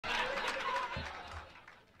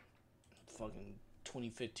fucking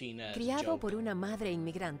 2015 ass Criado joke. por una madre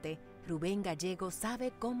inmigrante, Rubén Gallego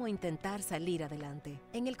sabe cómo intentar salir adelante.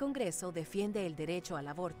 En el Congreso defiende el derecho al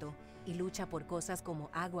aborto y lucha por cosas como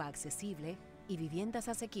agua accesible y viviendas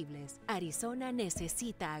asequibles. Arizona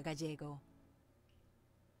necesita a Gallego.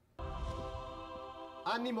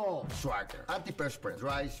 Animal Swagger, antiperspirant,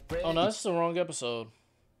 dry spray. Oh no, that's the wrong episode.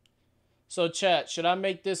 So chat, should I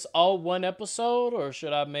make this all one episode or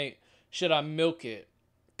should I milk it?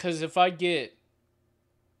 Cause if I get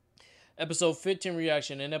episode 15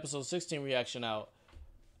 reaction and episode 16 reaction out,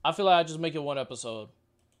 I feel like I just make it one episode.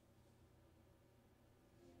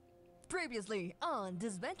 Previously on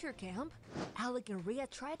Disventure Camp, Alec and Rhea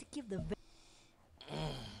tried to give the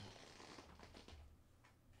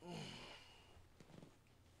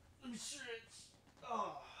Let me stretch.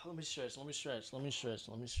 Oh, let me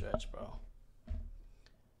stretch, bro.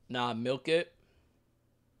 Nah, milk it.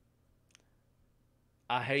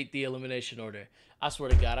 I hate the elimination order. I swear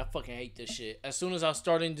to God, I fucking hate this shit. As soon as I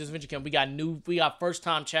started in Disventure Camp, we got first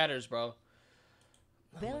time chatters, bro.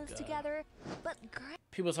 villains together, but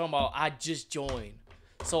People talking about I just joined.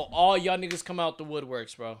 So all y'all niggas come out the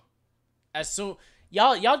woodworks, bro. As soon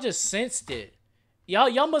y'all just sensed it.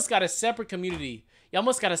 Y'all must got a separate community. Y'all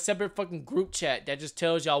must got a separate fucking group chat that just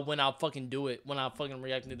tells y'all when I'll fucking do it, when I'm fucking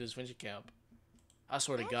reacting to this Disventure Camp. I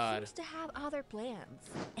swear to God. seems to have other plans.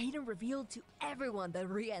 Aiden revealed to everyone that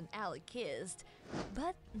Rhea and Alec kissed,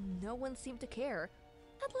 but no one seemed to care.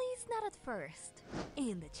 At least not at first.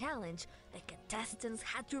 In the challenge, the contestants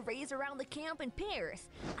had to race around the camp in pairs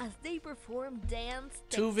as they performed dance.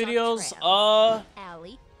 Two TikTok videos. trends.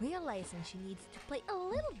 Allie, realizing she needs to play a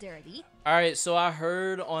little dirty. All right, so I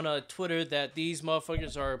heard on Twitter that these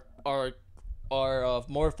motherfuckers are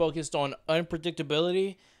more focused on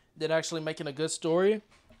unpredictability than actually making a good story.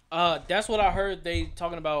 That's what I heard they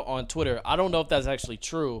talking about on Twitter. I don't know if that's actually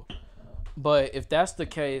true, but if that's the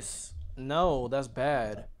case, no, that's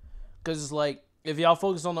bad. Cause it's like if y'all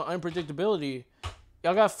focus on the unpredictability,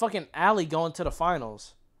 y'all got fucking Allie going to the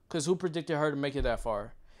finals. Cause who predicted her to make it that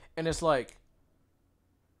far? And it's like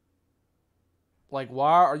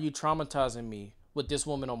why are you traumatizing me with this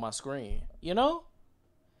woman on my screen? You know?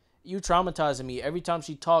 You traumatizing me. Every time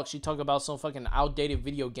she talk about some fucking outdated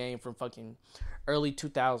video game from fucking the early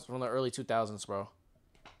 2000s, bro.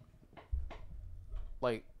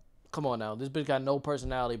 Like, come on now. This bitch got no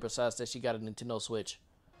personality besides that she got a Nintendo Switch.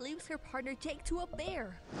 Leaves her partner Jake to a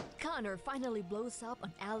bear. Connor finally blows up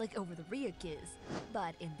on Alec over the Rhea kiss,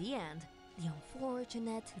 but in the end, the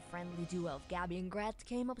unfortunate and friendly duo of Gabby and Gret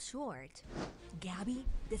came up short. Gabby,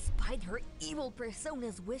 despite her evil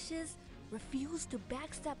persona's wishes, refused to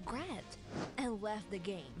backstab Gret and left the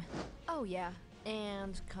game. Oh yeah,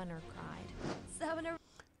 and Connor cried. 7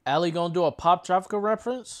 Allie gonna do a Pop Tropical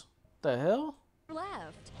reference? The hell?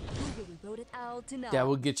 left. Who will be voted out tonight? That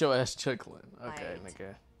will get your ass chuckling. Okay, Right.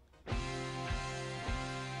 nigga.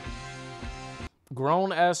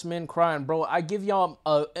 Grown ass men crying, bro. I give y'all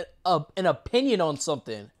an opinion on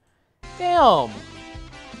something. Damn.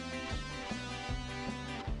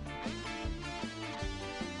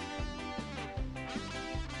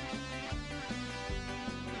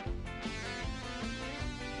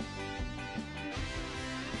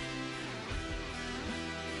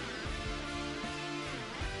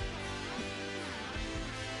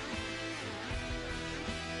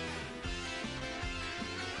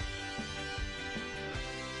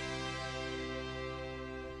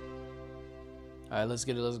 All right, let's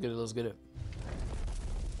get it.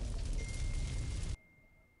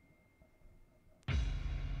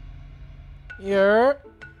 Yeah.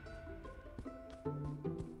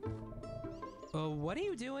 What are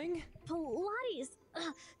you doing? Pilates.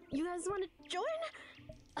 You guys want to join?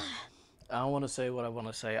 I don't want to say what I want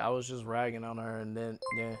to say. I was just ragging on her, and then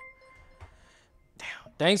yeah. Damn.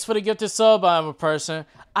 Thanks for the gifted sub, I'm a person.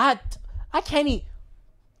 I can't eat.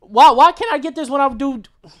 Why can't I get this when I do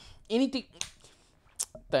anything?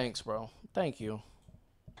 Thanks, bro. Thank you.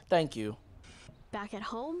 Back at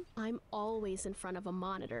home, I'm always in front of a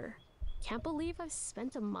monitor. Can't believe I've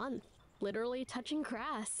spent a month literally touching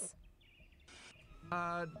grass.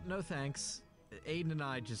 No thanks. Aiden and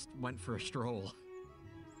I just went for a stroll.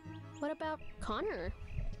 What about Connor?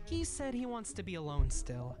 He said he wants to be alone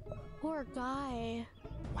still. Poor guy.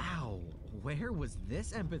 Wow, where was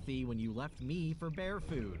this empathy when you left me for bear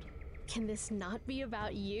food? Can this not be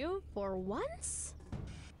about you for once?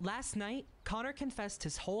 Last night, Connor confessed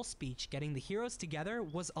his whole speech getting the heroes together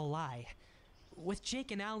was a lie. With Jake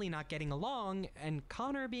and Allie not getting along, and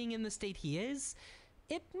Connor being in the state he is,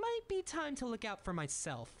 it might be time to look out for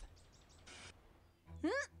myself.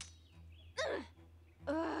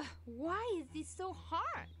 Why is this so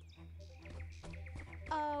hard?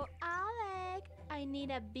 Oh, Alec, I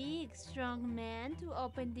need a big, strong man to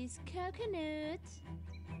open this coconut.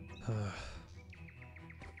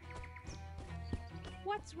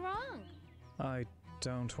 What's wrong? I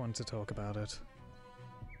don't want to talk about it.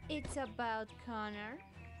 It's about Connor.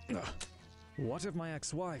 What if my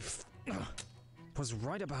ex-wife was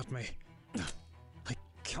right about me? I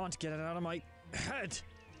can't get it out of my head.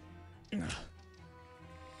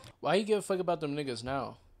 Why you give a fuck about them niggas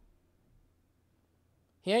now?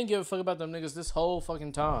 He ain't give a fuck about them niggas this whole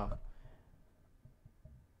fucking time.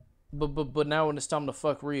 But now when it's time to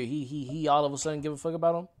fuck Rhea, he all of a sudden give a fuck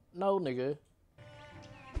about him? No, nigga.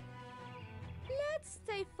 Let's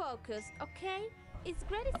stay focused, okay? Is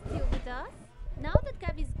Gret still with us? Now that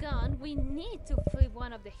Gabby's gone, we need to flip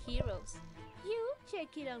one of the heroes. You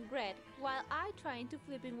check it on Gret, while I trying to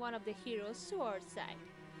flip in one of the heroes to our side.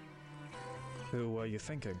 Who were you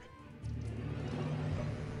thinking?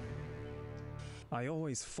 I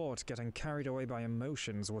always thought getting carried away by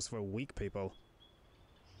emotions was for weak people.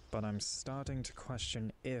 But I'm starting to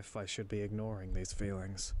question if I should be ignoring these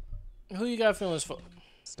feelings. Who you got feelings for?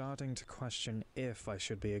 Starting to question if I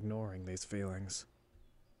should be ignoring these feelings.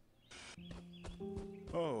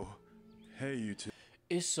 Oh, hey you two.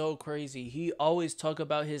 It's so crazy. He always talk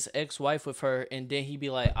about his ex-wife with her, and then he be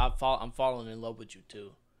like, I'm falling in love with you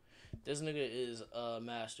too. This nigga is a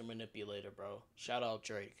master manipulator, bro. Shout out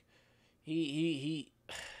Drake. He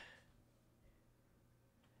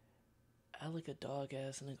I like a dog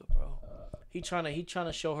ass nigga, bro. He trying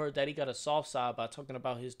to show her that he got a soft side by talking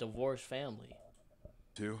about his divorced family.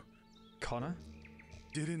 Two. Connor?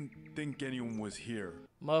 Didn't think anyone was here.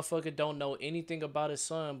 Motherfucker don't know anything about his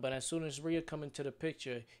son, but as soon as Rhea come into the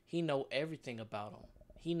picture, he know everything about him.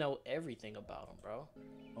 He know everything about him, bro.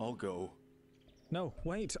 I'll go. No,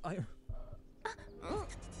 wait,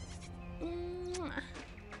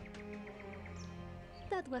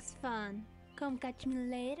 That was fun. Come catch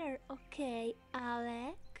me later, okay,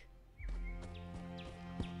 Alec?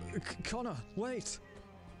 Connor, wait!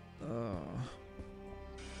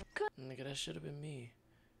 Nigga, that should have been me.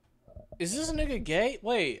 Is this nigga gay?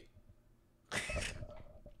 Wait. Connor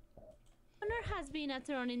has been a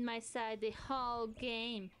thorn in my side the whole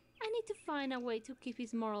game. I need to find a way to keep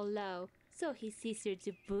his moral low, so he's easier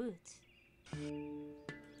to boot.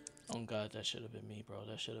 Oh god, that should have been me, bro.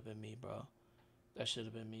 That should have been me, bro. That should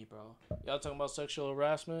have been me, bro. Y'all talking about sexual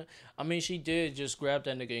harassment? I mean, she did just grab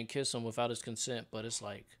that nigga and kiss him without his consent, but it's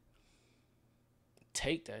like,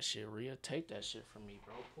 take that shit, Rhea. Take that shit from me,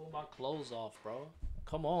 bro. Pull my clothes off, bro.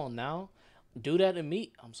 Come on now. Do that to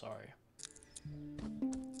me. I'm sorry.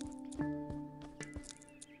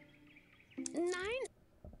 9?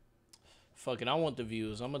 Fuck it, I want the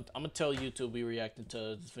views. I'm gonna tell YouTube we reacting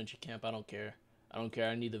to Disventure Camp. I don't care. I don't care.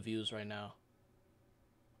 I need the views right now.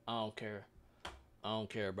 I don't care. I don't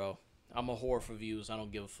care, bro. I'm a whore for views. I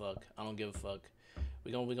don't give a fuck. I don't give a fuck.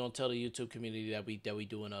 We gonna tell the YouTube community that we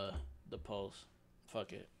doing the post.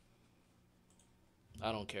 Fuck it.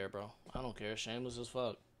 I don't care, bro. I don't care. Shameless as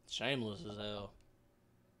fuck. Shameless as hell.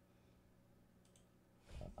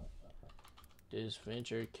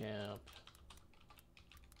 Disventure Camp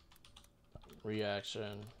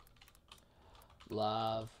reaction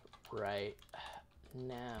live right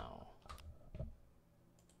now.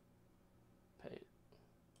 Paste.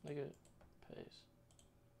 Nigga, paste.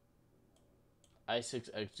 I6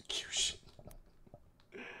 execution.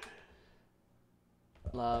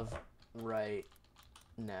 Live right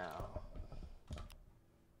now.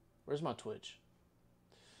 Where's my Twitch?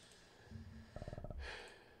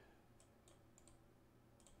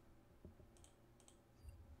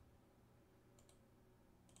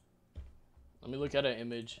 Let me look at an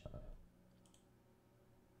image.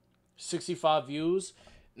 65 views.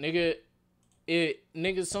 Nigga,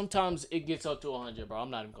 sometimes it gets up to 100, bro.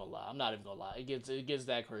 I'm not even gonna lie. It gets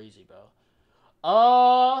that crazy, bro.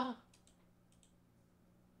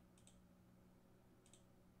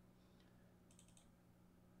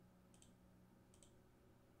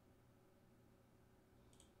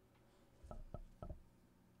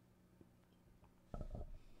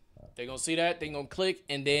 They're gonna see that, they're gonna click,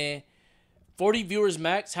 and then 40 viewers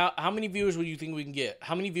max. How many viewers would you think we can get?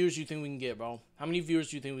 How many viewers do you think we can get, bro? How many viewers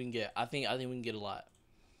do you think we can get? I think we can get a lot.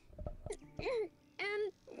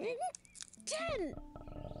 And 10.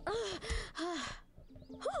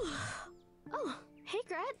 Oh, hey,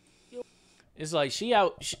 Gret. It's like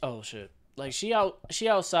oh shit. Like she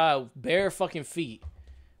outside bare fucking feet.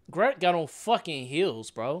 Gret got on fucking heels,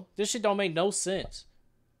 bro. This shit don't make no sense.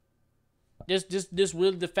 This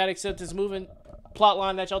really the fat acceptance moving plot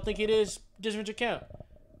line that y'all think it is, Disventure Camp.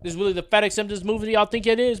 This really the fat acceptance movie y'all think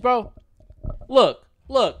it is, bro. Look.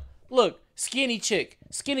 Skinny chick.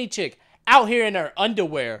 Skinny chick. Out here in her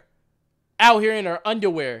underwear. Out here in her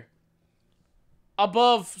underwear.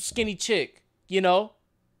 Above skinny chick. You know?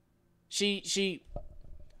 She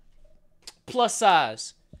plus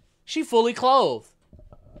size. She fully clothed.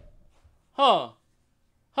 Huh.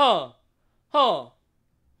 Huh. Huh.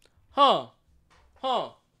 Huh. Huh.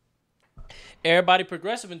 Everybody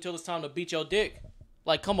progressive until it's time to beat your dick.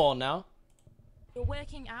 Like, come on now. You're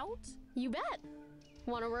working out? You bet.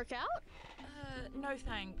 Want to work out? No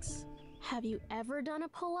thanks. Have you ever done a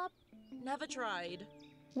pull-up? Never tried.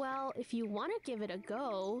 Well, if you want to give it a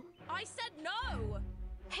go... I said no!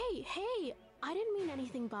 Hey, I didn't mean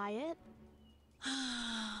anything by it.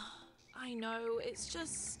 I know, it's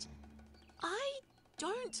just... I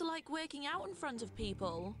don't like working out in front of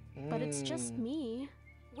people. But it's just me.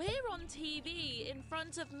 We're on TV in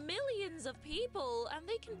front of millions of people, and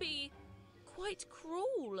they can be quite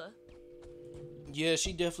cruel. Yeah,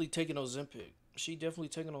 she definitely taking Ozempic. She definitely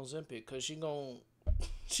taking Ozempic, because she on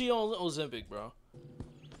Ozempic, bro.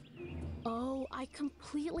 Oh, I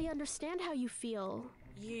completely understand how you feel.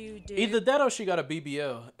 You do. Either that or she got a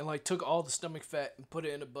BBL and like took all the stomach fat and put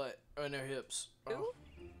it in the butt or in her hips.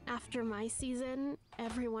 After my season,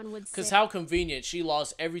 everyone would say... Because how convenient. She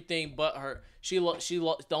lost everything but her... She lost.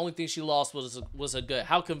 The only thing she lost was a gut.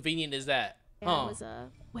 How convenient is that? Huh? It was a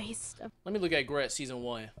waste of... Let me look at Gret season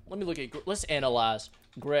 1. Let's analyze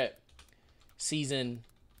Gret season...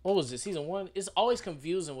 What was it? Season 1? It's always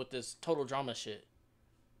confusing with this total drama shit.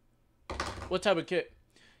 What type of kid?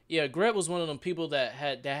 Yeah, Gret was one of them people that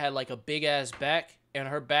had like a big ass back, and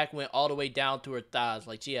her back went all the way down to her thighs,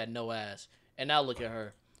 like she had no ass. And now look at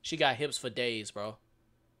her. She got hips for days, bro.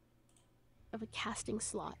 Of a casting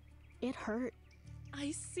slot. It hurt.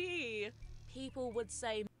 I see. People would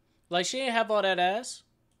say... Like, she ain't have all that ass.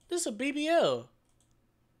 This is a BBL.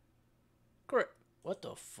 Gret. What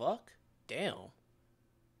the fuck? Damn.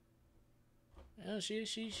 Yeah,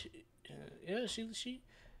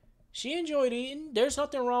 she enjoyed eating. There's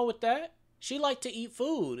nothing wrong with that. She liked to eat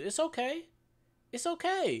food. It's okay. It's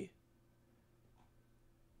okay.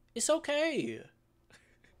 It's okay.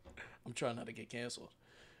 I'm trying not to get canceled.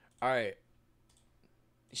 All right.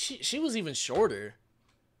 She was even shorter.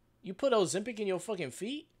 You put Ozempic in your fucking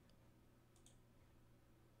feet?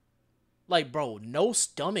 Like, bro, no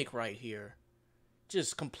stomach right here.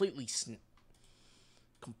 Just completely snatched.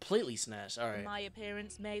 All right. My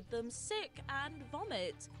appearance made them sick and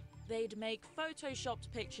vomit. They'd make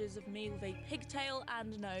photoshopped pictures of me with a pigtail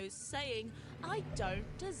and nose, saying, I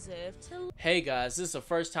don't deserve to... Hey guys, this is the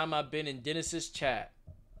first time I've been in Dennis's chat.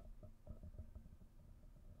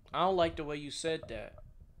 I don't like the way you said that.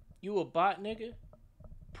 You a bot, nigga?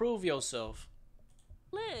 Prove yourself.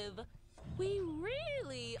 Live. We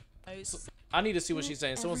really... I need to see what she's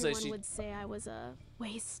saying. Someone says Everyone would say I was a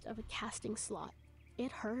waste of a casting slot.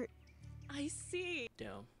 It hurt. I see.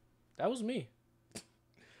 Damn. That was me.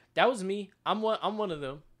 That was me. I'm one of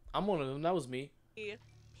them. I'm one of them. That was me.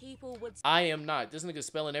 People would... I am not. This nigga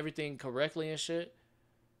spelling everything correctly and shit.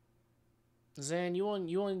 Zan, you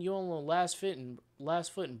on last footing,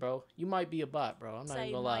 bro. You might be a bot, bro. I'm not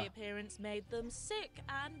even gonna lie. My appearance made them sick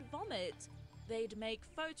and vomit. They'd make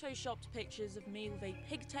photoshopped pictures of me with a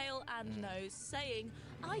pigtail and nose, saying,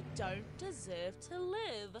 I don't deserve to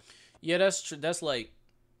live. Yeah, that's true. That's like,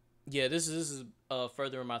 yeah, this is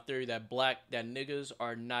furthering my theory that niggas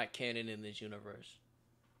are not canon in this universe.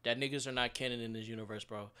 That niggas are not canon in this universe,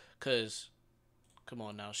 bro. Cause, come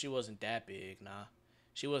on now, she wasn't that big, nah.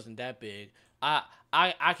 She wasn't that big. I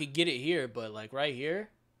could get it here, but like right here,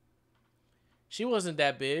 she wasn't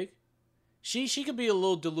that big. She could be a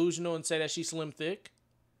little delusional and say that she's slim thick,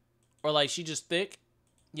 or like she just thick,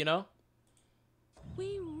 you know.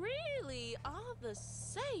 We really are the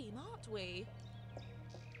same, aren't we?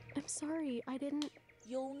 I'm sorry, I didn't...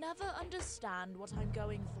 You'll never understand what I'm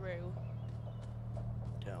going through.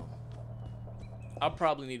 Damn. I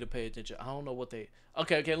probably need to pay attention. I don't know what they...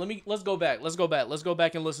 Okay, let's go back. Let's go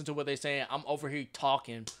back and listen to what they're saying. I'm over here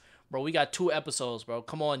talking. Bro, we got 2 episodes, bro.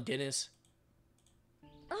 Come on, Dennis.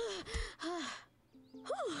 Oh,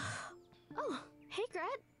 hey, Gret.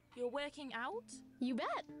 You're working out? You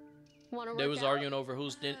bet. Wanna work They was out? arguing over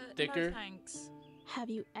who's thicker. No thanks. Have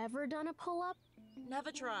you ever done a pull-up?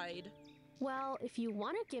 Never tried. Well, if you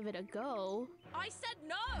want to give it a go... I said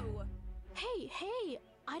no! Hey,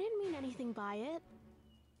 I didn't mean anything by it.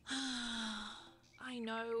 I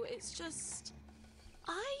know, it's just...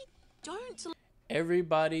 I don't...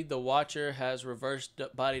 Everybody, the watcher, has reversed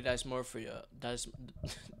body dysmorphia.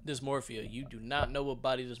 Dysmorphia. You do not know what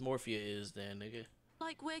body dysmorphia is then, nigga.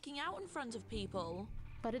 Like working out in front of people.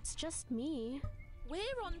 But it's just me. We're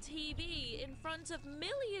on TV in front of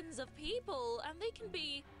millions of people, and they can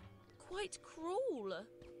be quite cruel.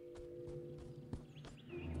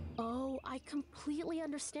 Oh, I completely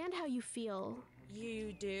understand how you feel.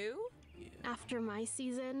 You do? After my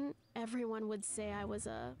season, everyone would say I was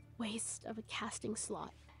a waste of a casting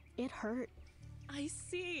slot. It hurt. I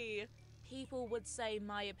see. People would say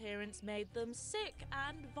my appearance made them sick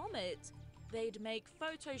and vomit. They'd make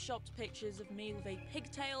photoshopped pictures of me with a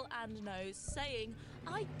pigtail and nose, saying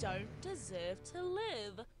I don't deserve to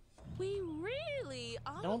live. We really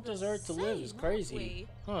are. Don't deserve to live is crazy.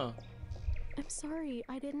 Huh. I'm sorry,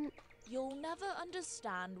 I didn't. You'll never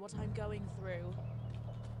understand what I'm going through.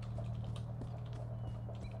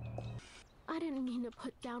 I didn't mean to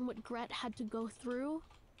put down what Gret had to go through.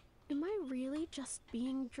 Am I really just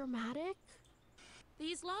being dramatic?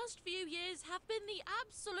 These last few years have been the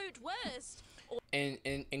absolute worst.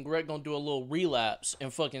 And Greg gonna do a little relapse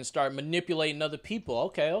and fucking start manipulating other people.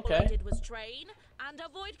 Okay. All I did was train and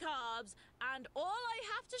avoid carbs, and all I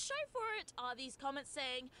have to show for it are these comments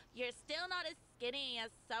saying, "You're still not as skinny as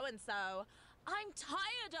so-and-so." I'm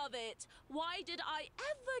tired of it. Why did I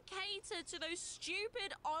ever cater to those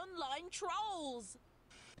stupid online trolls?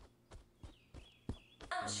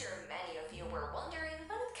 I'm sure many of you were wondering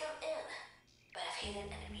when it come in, but I've hidden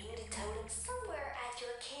an immunity totem somewhere at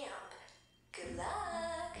your camp. Good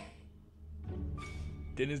luck!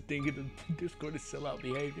 Dennis thinking the Discord is sellout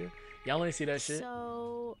behavior. Y'all wanna see that shit?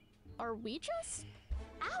 So, are we just...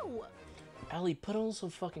 Ow! Allie, put on some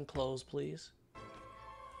fucking clothes, please.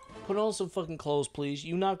 Put on some fucking clothes, please.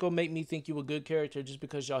 You not gonna make me think you a good character just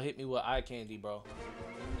because y'all hit me with eye candy, bro.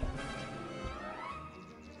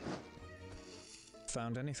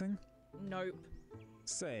 Found anything? Nope.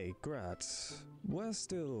 Say, Grat, we're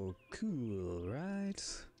still cool, right?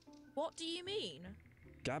 What do you mean?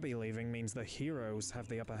 Gabby leaving means the heroes have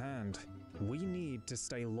the upper hand. We need to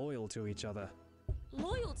stay loyal to each other.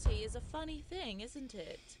 Loyalty is a funny thing, isn't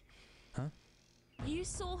it? Huh? You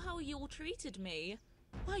saw how you all treated me.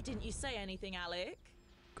 Why didn't you say anything, Alec?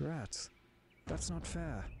 Grat, that's not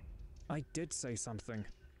fair. I did say something.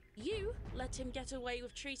 You let him get away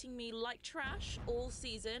with treating me like trash all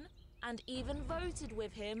season, and even voted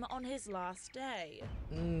with him on his last day.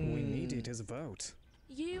 We needed his vote.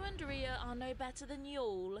 You and Rhea are no better than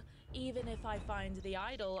y'all. Even if I find the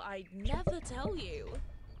idol, I'd never tell you.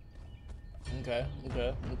 Okay.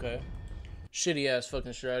 Shitty ass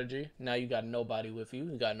fucking strategy. Now you got nobody with you.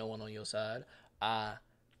 You got no one on your side. I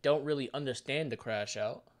don't really understand the crash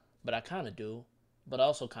out, but I kind of do, but I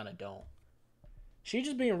also kind of don't. She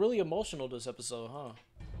just being really emotional this episode, huh?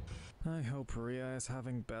 I hope Rhea is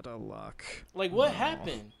having better luck. Like, what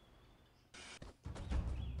happened?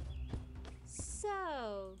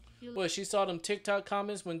 So, you What, she saw them TikTok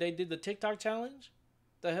comments when they did the TikTok challenge?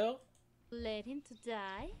 The hell? let him to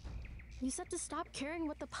die? You said to stop caring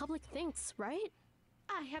what the public thinks, right?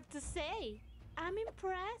 I have to say, I'm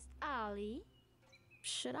impressed, Ollie.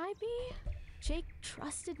 Should I be? Jake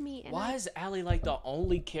trusted me and Why is Allie like the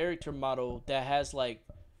only character model that has like...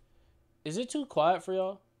 Is it too quiet for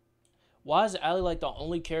y'all? Why is Allie like the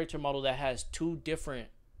only character model that has two different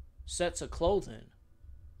sets of clothing?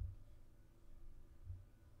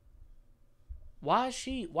 Why is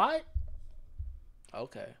she... Why?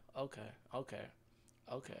 Okay.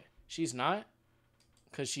 She's not?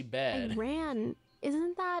 Because she bad. I ran.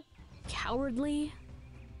 Isn't that cowardly?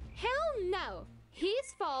 Hell no!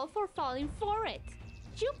 His fault for falling for it.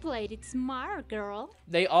 You played it smart, girl.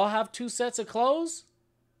 They all have two sets of clothes?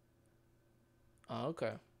 Oh,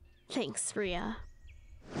 okay. Thanks, Rhea.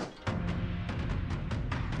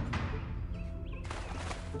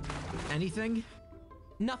 Anything?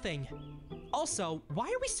 Nothing. Also, why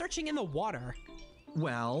are we searching in the water?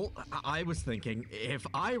 Well, I was thinking, if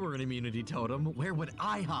I were an immunity totem, where would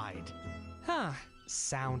I hide? Huh.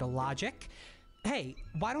 Sound logic. Hey,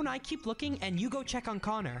 why don't I keep looking and you go check on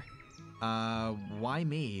Connor? Why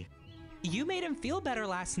me? You made him feel better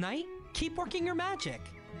last night. Keep working your magic.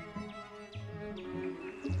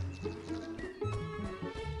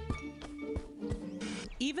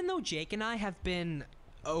 Even though Jake and I have been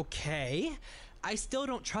okay, I still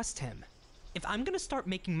don't trust him. If I'm gonna start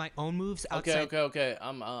making my own moves outside... Okay.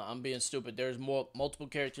 I'm being stupid. There's multiple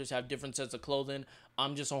characters have different sets of clothing.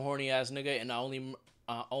 I'm just a horny ass nigga, and I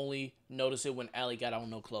only notice it when Allie got on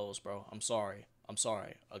no clothes, bro. I'm sorry.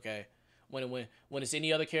 Okay. When it's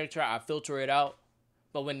any other character, I filter it out.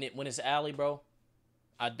 But when it's Allie, bro,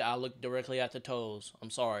 I look directly at the toes. I'm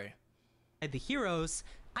sorry. The heroes,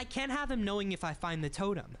 I can't have him knowing if I find the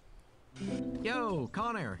totem. Yo,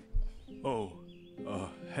 Connor. Oh,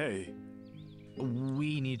 hey.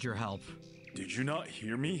 We need your help. Did you not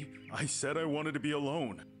hear me? I said I wanted to be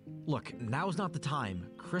alone. Look, now's not the time.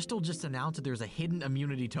 Crystal just announced that there's a hidden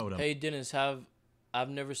immunity totem. Hey Dennis, I've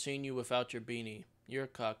never seen you without your beanie. You're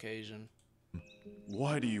Caucasian.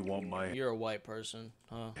 Why do you want my You're a white person,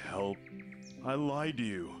 huh? help? I lied to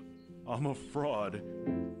you. I'm a fraud.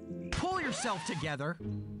 Pull yourself together.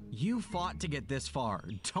 You fought to get this far.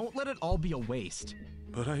 Don't let it all be a waste.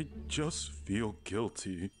 But I just feel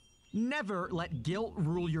guilty. Never let guilt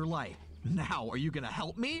rule your life. Now, are you gonna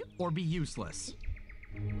help me or be useless?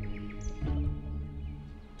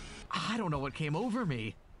 I don't know what came over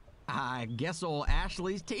me. I guess old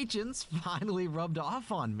Ashley's teachings finally rubbed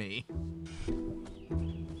off on me.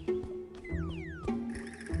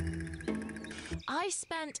 I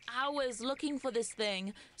spent hours looking for this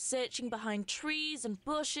thing, searching behind trees and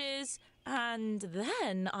bushes, and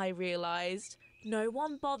then I realized no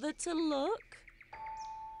one bothered to look.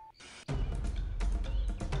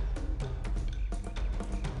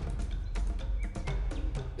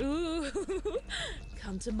 Ooh,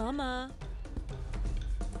 come to mama.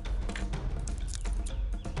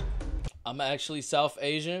 I'm actually South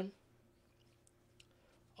Asian.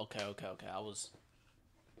 Okay.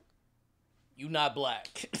 You not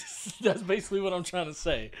black. That's basically what I'm trying to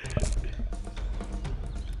say.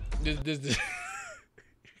 This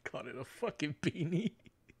called it a fucking beanie.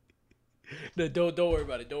 No, don't worry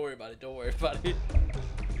about it. Don't worry about it.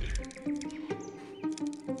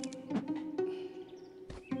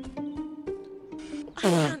 I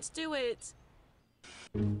can't do it.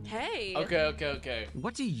 Hey. Okay.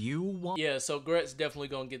 What do you want? Yeah, so Gret's definitely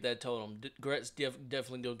gonna get that totem. Gret's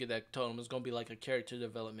definitely gonna get that totem. It's gonna be like a character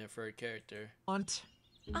development for her character.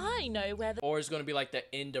 I know where the Or it's gonna be like the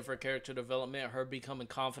end of her character development, her becoming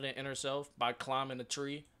confident in herself by climbing a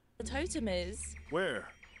tree. totem is. Where?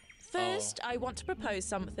 First, I want to propose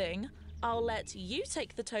something. I'll let you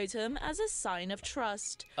take the totem as a sign of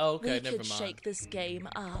trust. Oh, okay, we never could mind. shake this game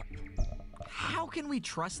up. How can we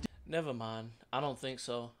trust? Never mind. I don't think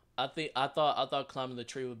so. I thought climbing the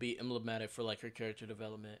tree would be emblematic for like her character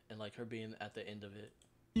development and like her being at the end of it.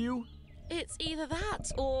 You? It's either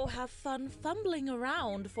that or have fun fumbling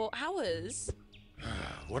around for hours.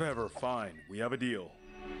 Whatever, fine. We have a deal.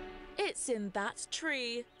 It's in that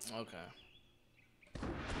tree. Okay.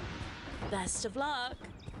 Best of luck.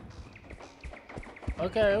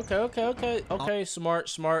 Okay.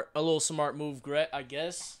 Smart. A little smart move, Gret, I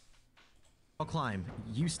guess. I'll climb.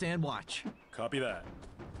 You stand watch. Copy that.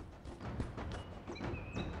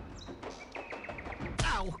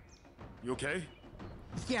 Ow! You okay?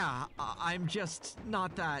 Yeah, I'm just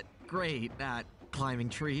not that great at climbing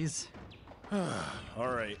trees. All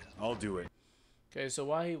right, I'll do it. Okay, so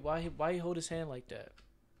why he hold his hand like that?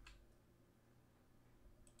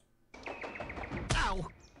 Ow!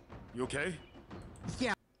 You okay?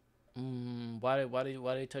 Yeah. Why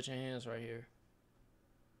they touching hands right here?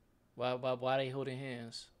 Why they holding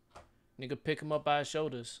hands? Nigga, pick him up by his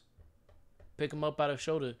shoulders. Pick him up by the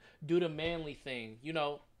shoulder. Do the manly thing, you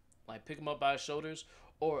know, like pick him up by his shoulders.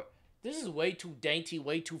 Or this is way too dainty,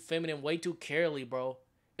 way too feminine, way too carely, bro.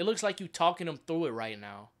 It looks like you talking him through it right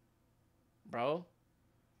now, bro.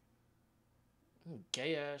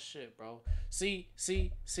 Gay ass shit, bro. See.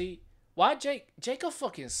 Why Jake a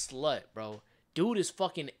fucking slut, bro? Dude is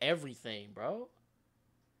fucking everything, bro.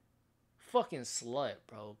 Fucking slut,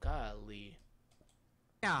 bro. Golly.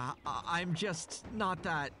 Yeah, I'm just not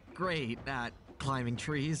that great at climbing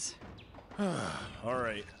trees. All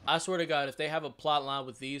right. I swear to God, if they have a plot line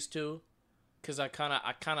with these two, cause I kind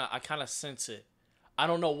of sense it. I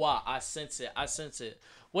don't know why. I sense it.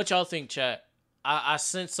 What y'all think, chat? I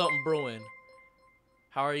sense something brewing.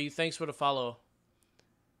 How are you? Thanks for the follow.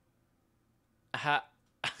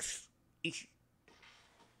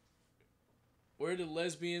 Where are the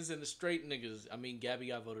lesbians and the straight niggas? I mean, Gabby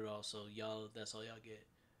got voted off, so y'all, that's all y'all get.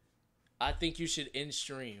 I think you should end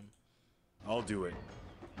stream. I'll do it.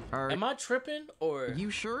 Am I tripping or? You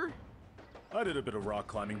sure? I did a bit of rock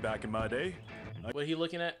climbing back in my day. What he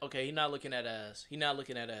looking at? Okay, he not looking at ass. He not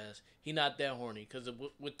that horny. Cause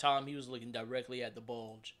with Tom, he was looking directly at the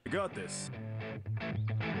bulge. I got this.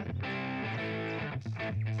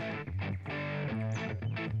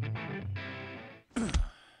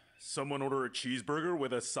 Someone order a cheeseburger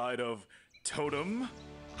with a side of totem?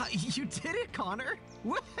 You did it, Connor!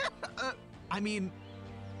 I mean,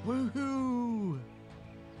 woohoo!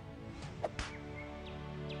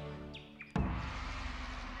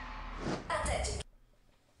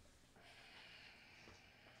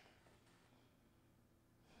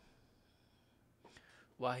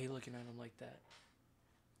 Why he looking at him like that?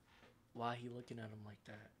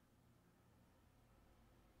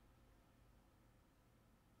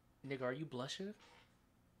 Nigga, are you blushing?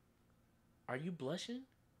 Are you blushing?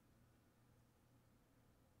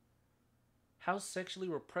 How sexually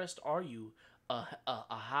repressed are you? A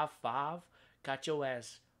high five got your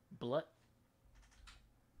ass blood.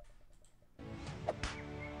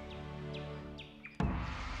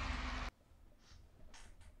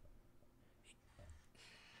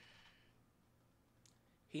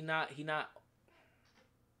 He not.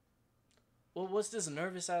 Well, what's this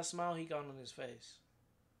nervous ass smile he got on his face?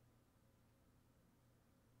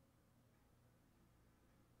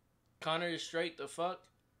 Connor is straight the fuck?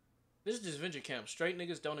 This is Disventure Camp. Straight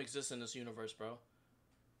niggas don't exist in this universe, bro.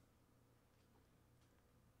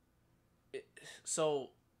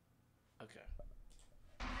 Okay.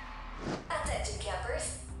 Attention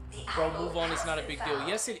campers. Bro, move on. It's not a big deal.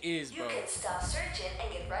 Yes, it is, bro. You can stop searching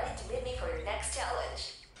and get ready to meet me for your next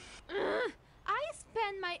challenge. I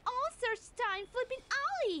spend my all search time flipping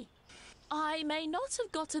Ollie. I may not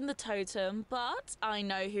have gotten the totem, but I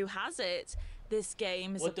know who has it. This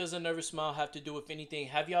game is. What does a nervous smile have to do with anything?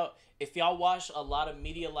 If y'all watch a lot of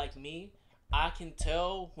media like me, I can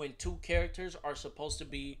tell when two characters are supposed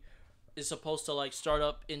to like start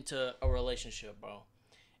up into a relationship, bro.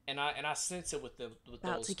 And I sense it with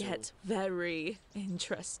about those to two. get very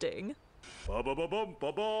interesting.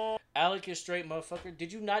 Alec is straight, motherfucker.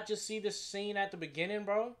 Did you not just see this scene at the beginning,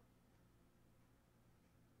 bro?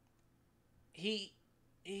 He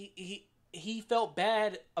felt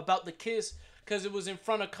bad about the kiss because it was in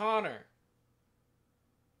front of Connor.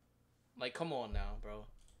 Like, come on now, bro.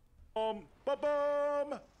 Look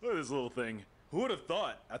at this little thing. Who would have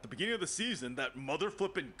thought at the beginning of the season that mother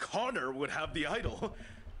flippin' Connor would have the idol?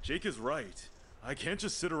 Jake is right. I can't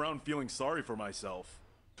just sit around feeling sorry for myself.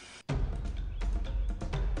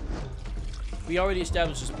 We already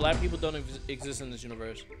established this. Black people don't exist in this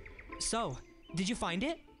universe. So, did you find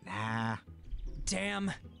it? Nah.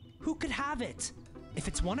 Damn. Who could have it? If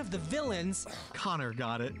it's one of the villains... Connor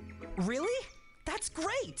got it. Really? That's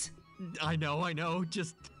great! I know.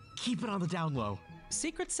 Just keep it on the down low.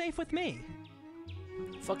 Secret's safe with me.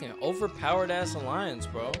 Fucking overpowered ass alliance,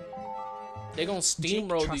 bro. They gonna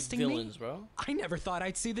steamroll these villains, bro. I never thought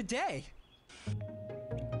I'd see the day.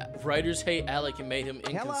 Writers hate Alec and made him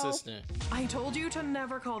inconsistent. I told you to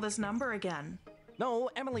never call this number again. No,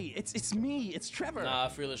 Emily, it's me. It's Trevor. Nah,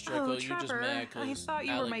 Fearless Draco, you just mad I because thought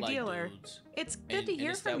you were my dealer. Dudes. It's good to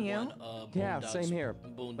hear it's from that you. One, Yeah, same here.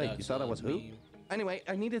 Wait, you thought I was who? meme. Anyway,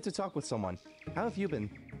 I needed to talk with someone. How have you been?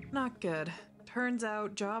 Not good. Turns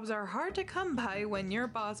out jobs are hard to come by when your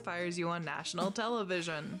boss fires you on national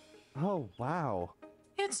television. Oh, wow.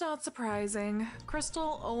 It's not surprising.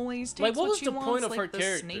 Crystal always takes Like, what was she the wants point of like her the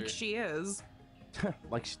character? snake she is.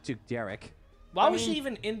 Like she took Derek. Why was she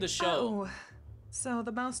even in the show? Oh, so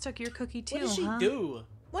the mouse took your cookie too, What did she huh? do?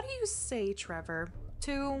 What do you say, Trevor,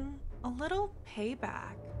 to a little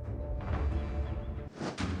payback?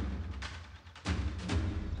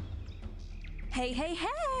 Hey!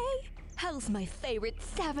 How's my favorite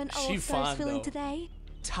 7 She All Stars fine, feeling though. today?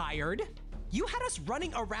 Tired? You had us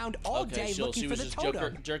running around all Okay, day so looking she for was the just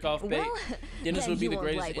totem. jerk off bait. Well, Dennis then would be you the won't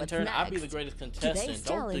greatest like what's intern. I'd be the next. greatest Today's contestant.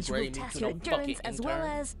 Don't challenge will degrade me test to your no fucking endurance as well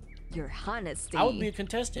intern. as your honesty. I would be a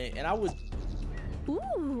contestant, and I would.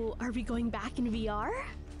 Ooh, are we going back in VR?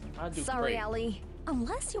 I'd do Sorry, great. Ellie.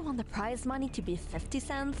 Unless you want the prize money to be 50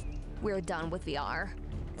 cents, we're done with VR.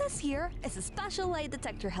 This here is a special lie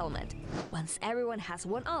detector helmet. Once everyone has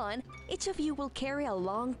one on, each of you will carry a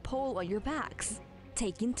long pole on your backs.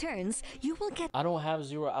 Taking turns, you will get I don't have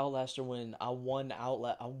zero Outlaster win. I won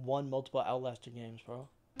multiple Outlaster games, bro.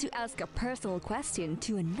 to ask a personal question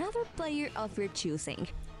to another player of your choosing.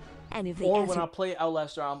 And if they Or answer when I play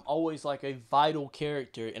Outlaster, I'm always like a vital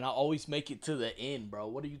character, and I always make it to the end, bro.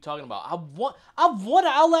 What are you talking about? I've won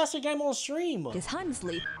an Outlaster game on stream.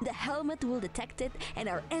 dishonestly, the helmet will detect it and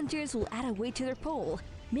our entries will add a weight to their pole,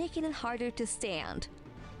 making it harder to stand.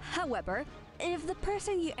 However, if the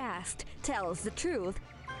person you asked tells the truth,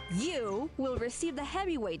 you will receive the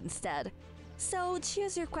heavyweight instead. So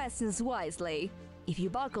choose your questions wisely. If you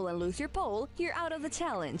buckle and lose your pole, you're out of the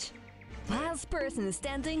challenge. Last person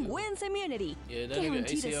standing wins immunity. Yeah, that nigga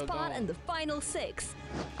Guaranteed a ACL spot gone. in the final 6.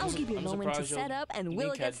 I'll give you a I'm moment to surprised set your up and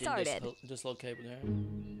we'll get kneecap didn't started. dislocate there.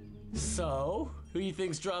 So, who you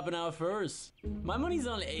think's dropping out first? My money's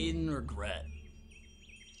on Aiden or Gret.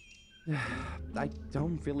 I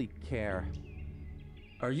don't really care.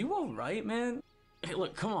 Are you alright, man? Hey,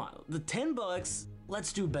 look, come on. The $10,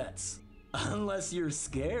 let's do bets. Unless you're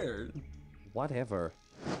scared. Whatever.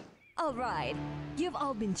 Alright, you've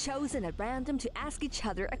all been chosen at random to ask each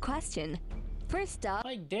other a question. First up,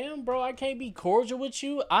 Like, damn, bro, I can't be cordial with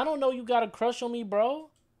you. I don't know you got a crush on me, bro.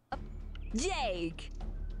 Jake.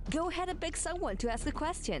 Go ahead and pick someone to ask a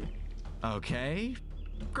question. Okay.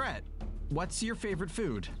 Gret, what's your favorite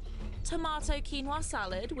food? Tomato quinoa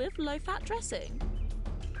salad with low-fat dressing.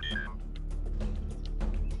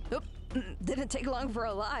 Oop, didn't take long for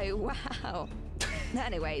a lie. Wow.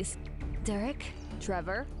 Anyways, Derek,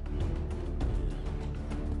 Trevor.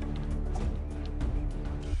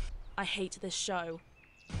 I hate this show.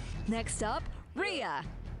 Next up, Rhea.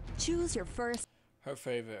 Choose your first. Her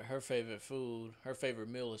favorite food, her favorite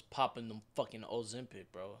meal is popping them fucking Ozempic,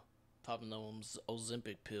 bro. Popping them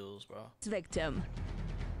Ozempic pills, bro. Victim.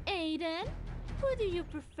 Aiden, who do you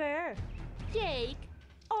prefer? Jake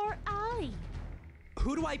or Ollie?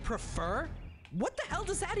 Who do I prefer? What the hell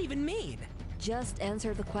does that even mean? Just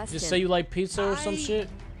answer the question. Just say you like pizza or some shit.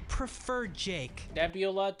 Prefer Jake. That'd be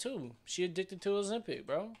a lot too. She addicted to Ozempic,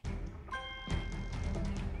 bro.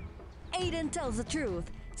 Aiden tells the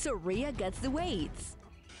truth, so Rhea gets the weights.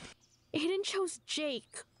 Aiden chose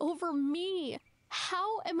Jake over me.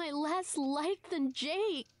 How am I less liked than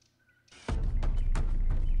Jake?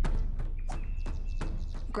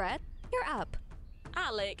 Gret, you're up.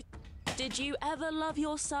 Alec, did you ever love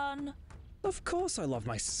your son? Of course I love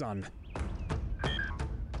my son.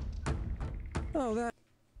 Oh, that...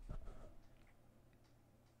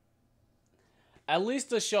 At least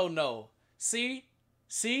the show know. See?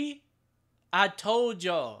 I told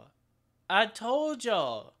y'all.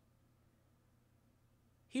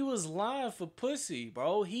 He was lying for pussy,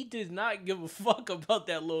 bro. He did not give a fuck about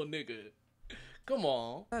that little nigga. Come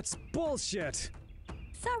on. That's bullshit.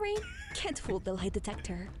 Sorry, can't fool the lie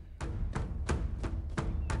detector.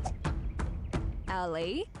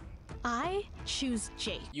 Allie? I choose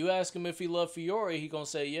Jake. You ask him if he loved Fiore, he gonna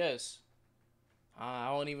say yes. I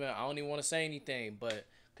don't even want to say anything, but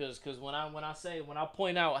cause when I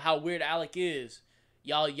point out how weird Alec is,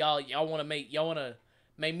 y'all wanna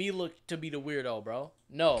make me look to be the weirdo, bro.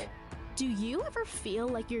 No. Do you ever feel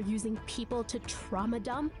like you're using people to trauma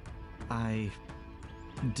dump? I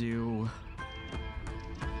do.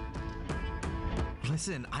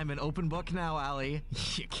 Listen, I'm an open book now, Allie.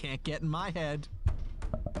 You can't get in my head.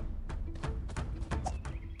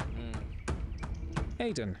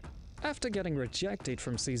 Aiden, after getting rejected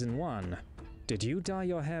from season 1, did you dye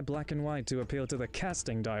your hair black and white to appeal to the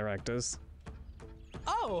casting directors?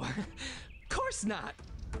 Oh, course not.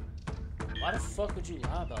 Why the fuck would you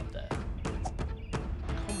lie about that?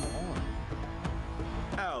 Come on.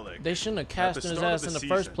 Alec, They shouldn't have cast his ass in the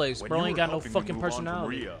first place, bro. Ain't got no fucking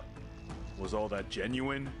personality. Rhea, was all that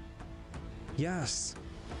genuine? Yes.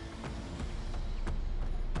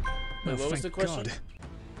 Wait, what was the question? God.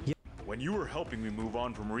 When you were helping me move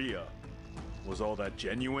on from Rhea, was all that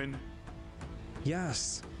genuine?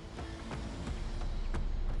 Yes.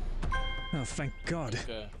 Oh, thank God.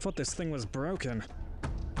 Okay. Thought this thing was broken.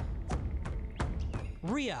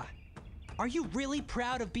 Rhea, are you really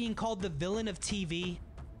proud of being called the villain of TV?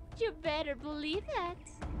 You better believe that.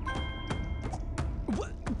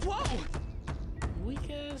 Whoa! Weak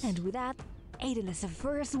ass. And with that, Aiden is the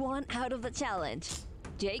first one out of the challenge.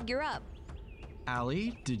 Jake, you're up.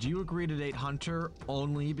 Allie, did you agree to date Hunter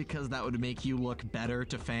only because that would make you look better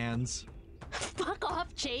to fans? Fuck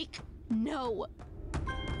off, Jake. No.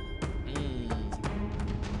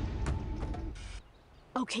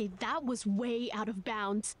 Okay, that was way out of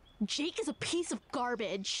bounds. Jake is a piece of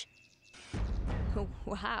garbage.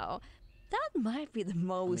 Wow, that might be the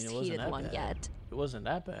most it wasn't heated that one bad. yet. It wasn't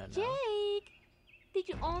that bad. No. Jake, did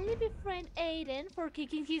you only befriend Aiden for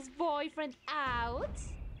kicking his boyfriend out?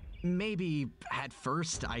 Maybe at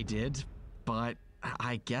first I did, but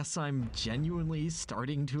I guess I'm genuinely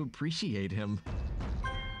starting to appreciate him.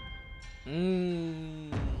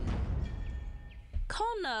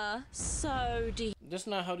 Connor, so do you... That's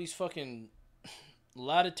not how these fucking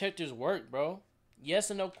lie detectors work, bro.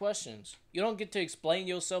 Yes and no questions. You don't get to explain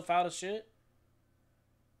yourself out of shit.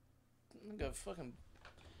 Nigga fucking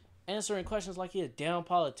answering questions like he a damn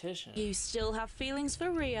politician. You still have feelings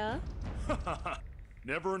for Rhea?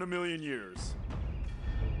 Never in a million years.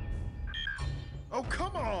 Oh,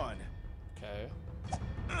 come on! Okay.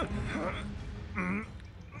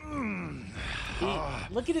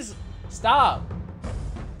 Look at his... Stop!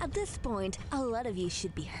 At this point, a lot of you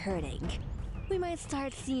should be hurting. We might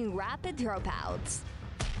start seeing rapid dropouts.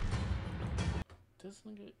 This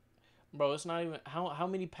nigga... Bro, it's not even... How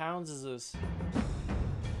many pounds is this?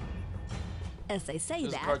 As I say This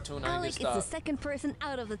is that, cartoon, I need Alec to is the stop. second person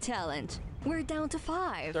out of the challenge. We're down to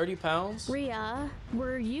 5. 30 pounds? Rhea,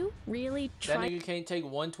 were you really That trying? nigga can't take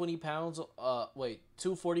 120 pounds,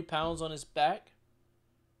 240 pounds on his back?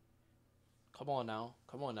 Come on now.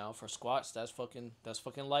 For squats, that's fucking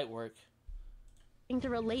light work. To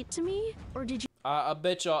relate to me, or did you? I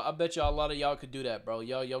bet y'all. I bet y'all a lot of y'all could do that, bro.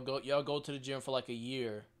 Y'all go to the gym for like a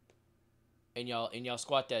year, and y'all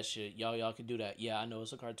squat that shit. Y'all could do that. Yeah, I know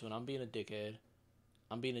it's a cartoon. I'm being a dickhead.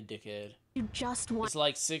 You just want. It's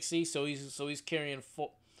like 60, so he's carrying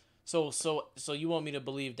four. So you want me to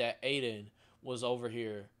believe that Aiden was over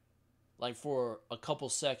here, like for a couple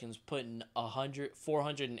seconds, putting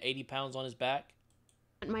 480 pounds on his back?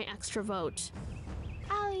 My extra vote.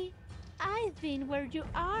 Ali, I've been where you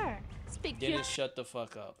are. Speak to your Dennis, shut the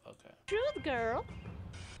fuck up. Okay. truth, girl.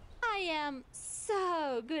 I am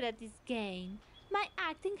so good at this game. My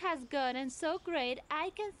acting has gotten so great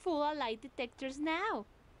I can fool a lie detectors now.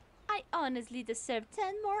 I honestly deserve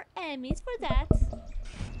 10 more Emmys for that.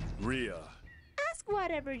 Rhea, Ask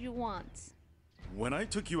whatever you want. when I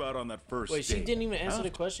took you out on that first Wait, she date, didn't even answer the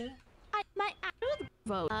question? My Truth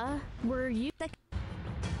vote. Were you the.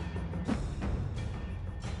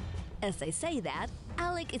 As I say that,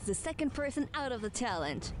 Alec is the second person out of the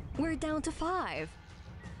challenge. We're down to 5.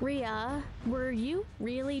 Rhea, were you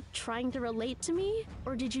really trying to relate to me?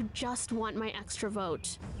 Or did you just want my extra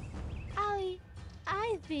vote? Ali,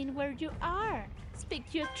 I've been where you are.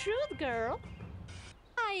 Speak your truth, girl.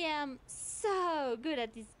 I am so good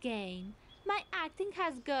at this game. My acting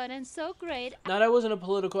has gotten so great. No, that wasn't a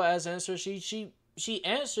political ass answer. She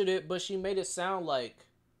answered it, but she made it sound like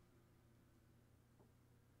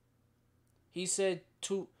he said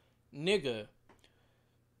to nigga.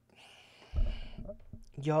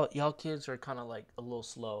 Y'all kids are kind of like a little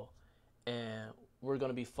slow, and we're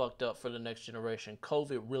gonna be fucked up for the next generation.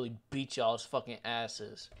 COVID really beat y'all's fucking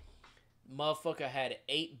asses. Motherfucker had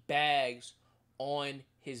 8 bags on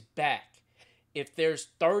his back. If there's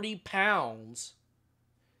 30 pounds,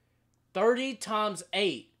 30 times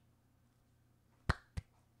 8.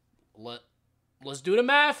 Let's do the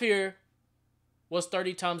math here. What's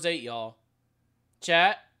 30 times 8, y'all?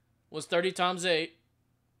 Chat, what's 30 times 8?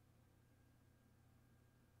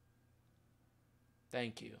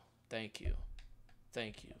 Thank you.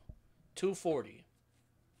 240.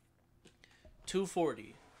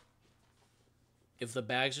 240. If the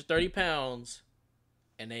bags are 30 pounds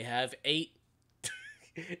and they have 8.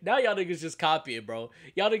 Now y'all niggas just copy it, bro.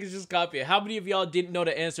 Y'all niggas just copy it. How many of y'all didn't know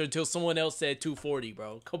the answer until someone else said 240,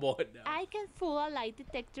 bro? Come on now. I can fool a lie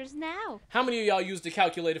detectors now. How many of y'all used the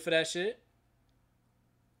calculator for that shit?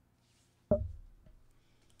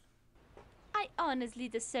 I honestly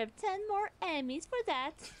deserve 10 more Emmys for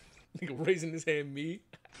that. Nigga raising his hand, me.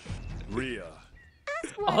 Rhea,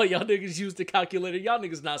 Oh, y'all niggas used the calculator. Y'all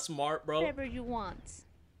niggas not smart, bro. Whatever you want.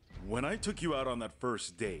 when I took you out on that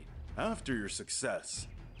first date, after your success,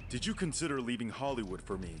 did you consider leaving Hollywood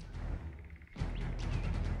for me?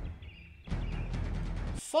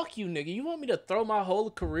 Fuck you, nigga. You want me to throw my whole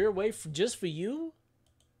career away just for you?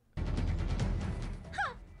 As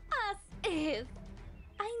if.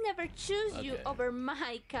 I never choose you Okay. over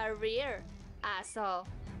my career, asshole.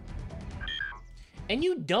 And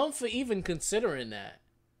you dumb for even considering that.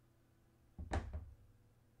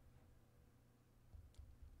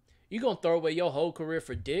 You gonna throw away your whole career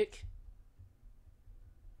for dick?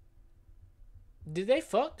 Did they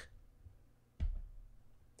fuck?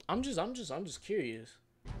 I'm just curious.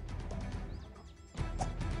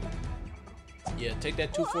 Yeah, take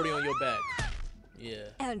that 240 on your back. Yeah.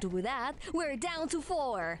 And with that, we're down to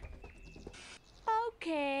 4.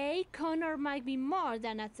 Okay, Connor might be more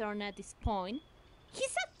than a thorn at this point.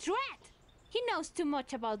 He's a threat. He knows too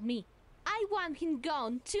much about me. I want him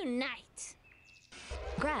gone tonight.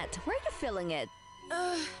 Grat, where are you feeling it?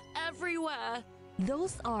 Everywhere.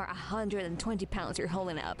 Those are 120 pounds you're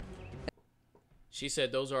holding up. She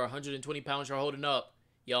said those are 120 pounds you're holding up.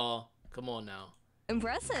 Y'all, come on now.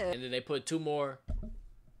 Impressive. And then they put 2 more.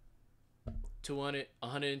 200,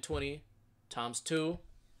 120 times 2.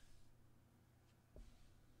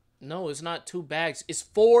 No, it's not 2 bags. It's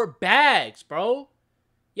 4 bags, bro.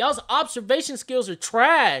 Y'all's observation skills are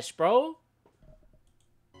trash, bro.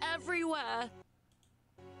 Everywhere.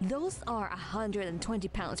 Those are 120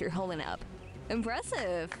 pounds you're holding up.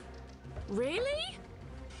 Impressive. Really?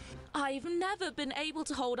 I've never been able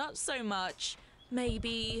to hold up so much.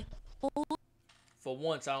 Maybe. For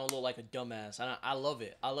once, I don't look like a dumbass. I love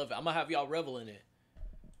it. I'm gonna have y'all revel in it.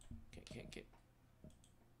 Can't.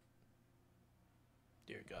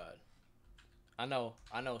 Dear God. I know.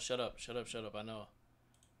 Shut up. I know.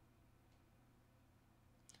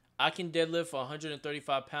 I can deadlift for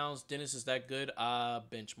 135 pounds. Dennis is that good. I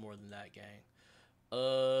bench more than that, gang.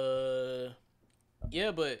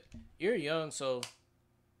 Yeah, but you're young, so.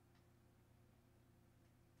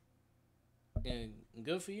 And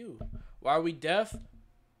good for you. Why are we deaf?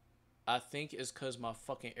 I think it's because my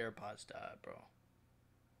fucking AirPods died, bro.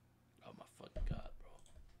 Oh my fucking God.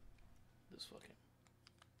 this fucking.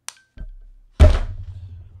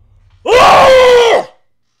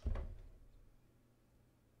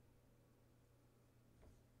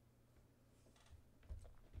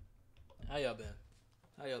 How y'all been?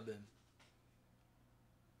 How y'all been?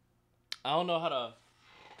 I don't know how to.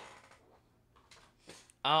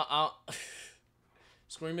 I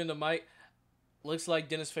scream in the mic. Looks like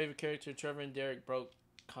Dennis' favorite character, Trevor and Derek, broke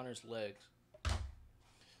Connor's legs.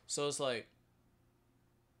 So it's like,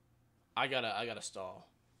 I gotta stall.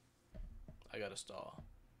 I gotta stall.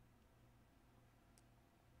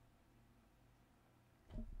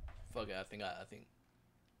 Fuck it. I think.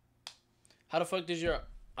 How the fuck does your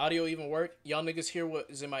audio even work? Y'all niggas hear what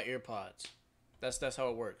is in my earpods. That's how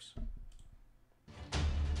it works.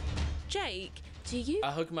 Jake, do you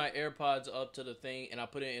I hook my AirPods up to the thing and I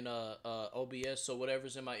put it in OBS, so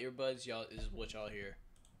whatever's in my earbuds, y'all is what y'all hear.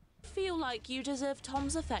 feel like you deserve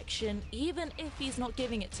Tom's affection, even if he's not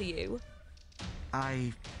giving it to you?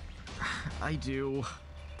 I do.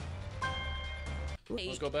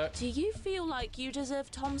 Let's go back. Do you feel like you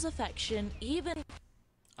deserve Tom's affection, even...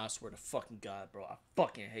 I swear to fucking God, bro. I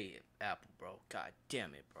fucking hate it, Apple, bro. God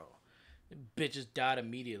damn it, bro. The bitches died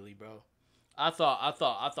immediately, bro. I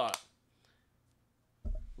thought.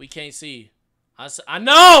 We can't see. I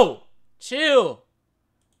know! Chill!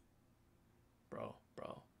 Bro.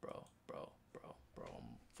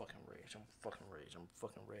 I'm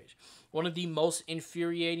fucking rage. One of the most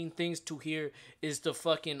infuriating things to hear is the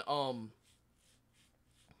fucking,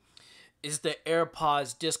 is the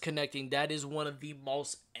AirPods disconnecting. That is one of the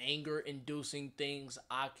most anger-inducing things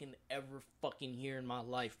I can ever fucking hear in my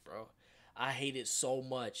life, bro. I hate it so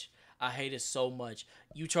much.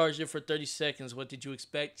 You charged it for 30 seconds. What did you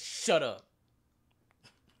expect? Shut up.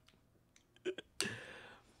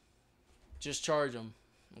 Just charge them.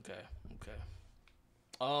 Okay.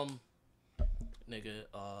 Nigga,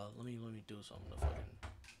 let me do something to fucking...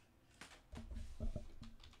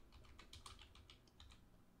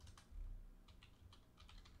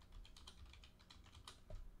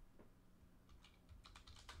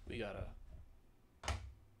 We gotta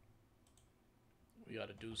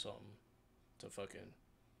do something to fucking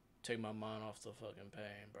take my mind off the fucking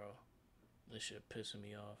pain, bro. This shit pissing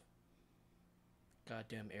me off.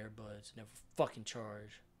 Goddamn earbuds never fucking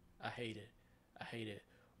charge. I hate it.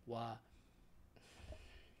 Why?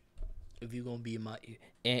 If you gonna be in my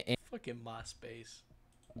ear, fucking MySpace.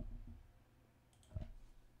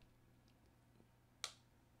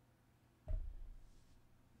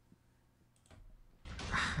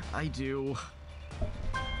 I do.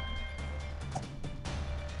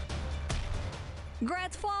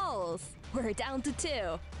 Gret Falls! We're down to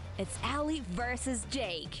 2. It's Allie versus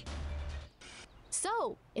Jake.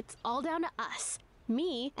 So, it's all down to us.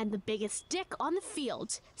 Me and the biggest dick on the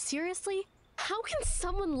field. Seriously? How can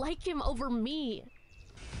someone like him over me?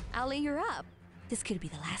 Allie, you're up. This could be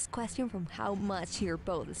the last question from how much you're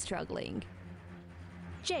both struggling.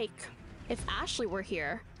 Jake, if Ashley were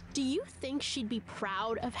here, do you think she'd be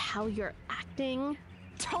proud of how you're acting?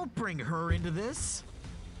 Don't bring her into this.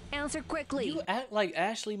 Answer quickly. You act like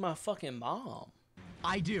Ashley my fucking mom.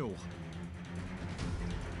 I do.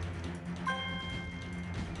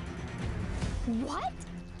 What?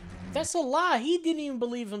 That's a lie. He didn't even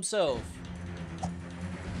believe himself.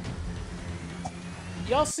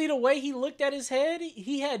 Y'all see the way he looked at his head?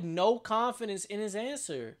 He had no confidence in his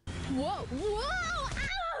answer. Whoa! Ow!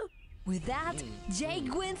 With that,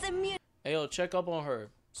 Jake wins immunity. Hey, yo, check up on her.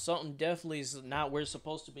 Something definitely is not where it's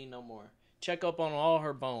supposed to be no more. Check up on all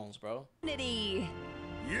her bones, bro.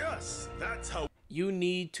 Yes, that's how. You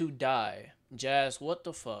need to die. Jazz, what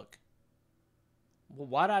the fuck? Well,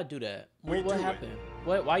 why'd I do that? What happened?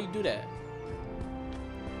 Why you do that?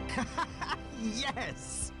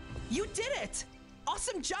 Yes! You did it!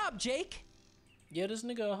 Awesome job, Jake! Yeah, this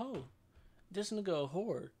nigga a hoe. This nigga a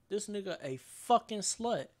whore. This nigga a fucking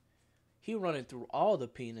slut. He running through all the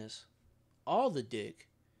penis. All the dick.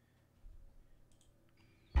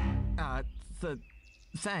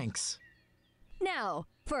 Thanks. Now,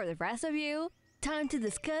 for the rest of you, time to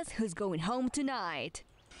discuss who's going home tonight.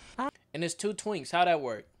 And it's 2 twinks. How that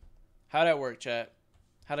work? How that work, chat?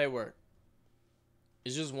 How that work?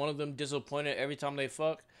 Is just one of them disappointed every time they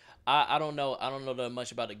fuck? I don't know. I don't know that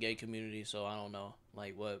much about the gay community, so I don't know.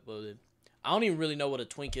 Like what I don't even really know what a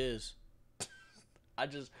twink is. I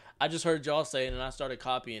just heard y'all say it and I started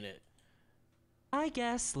copying it. I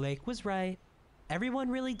guess Lake was right. Everyone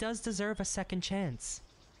really does deserve a second chance.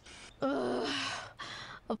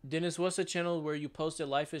 Dennis, what's the channel where you posted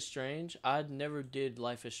Life is Strange? I never did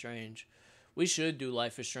Life is Strange. We should do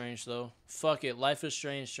Life is Strange though. Fuck it. Life is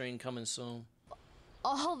Strange stream coming soon.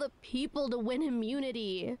 All the people to win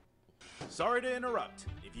immunity. Sorry to interrupt.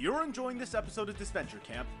 If you're enjoying this episode of Disventure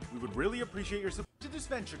Camp, we would really appreciate your support to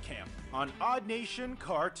Disventure Camp on Odd Nation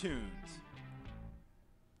Cartoons.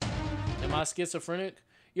 Am I schizophrenic?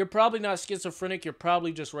 You're probably not schizophrenic, you're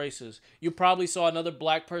probably just racist. You probably saw another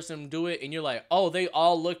black person do it and you're like, oh, they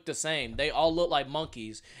all look the same. They all look like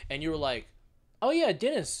monkeys. And you were like, oh yeah,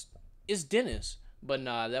 Dennis. It's Dennis. But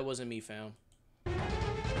nah, that wasn't me, fam.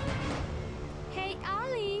 Hey,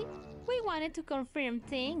 Ali! We wanted to confirm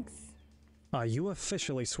things. Are you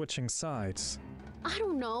officially switching sides? I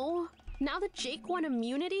don't know. Now that Jake won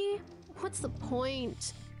immunity, what's the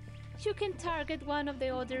point? You can target one of the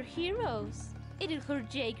other heroes. It'll hurt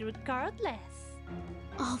Jake regardless.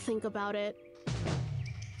 I'll think about it.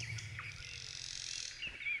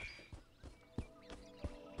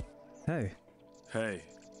 Hey. Hey.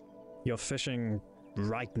 You're fishing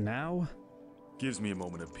right now? Gives me a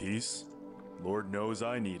moment of peace. Lord knows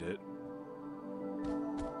I need it.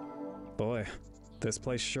 Boy, this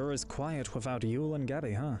place sure is quiet without Yule and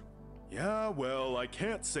Gabby, huh? Yeah, well, I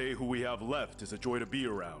can't say who we have left is a joy to be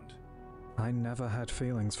around. I never had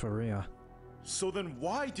feelings for Rhea. So then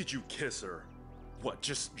why did you kiss her? What,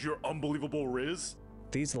 just your unbelievable Riz?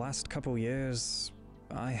 These last couple years,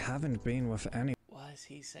 I haven't been with any. Why is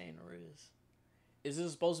he saying Riz? Is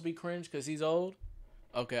this supposed to be cringe because he's old?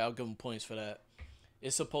 Okay, I'll give him points for that.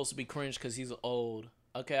 It's supposed to be cringe because he's old.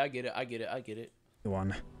 Okay, I get it.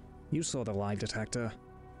 One. You saw the lie detector.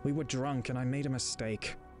 We were drunk and I made a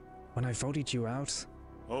mistake. When I voted you out...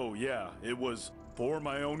 Oh yeah, it was for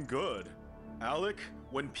my own good. Alec,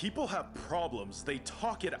 when people have problems, they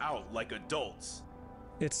talk it out like adults.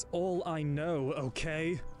 It's all I know,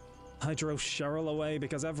 okay? I drove Cheryl away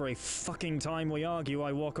because every fucking time we argue,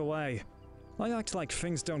 I walk away. I act like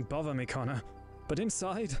things don't bother me, Connor. But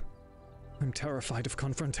inside, I'm terrified of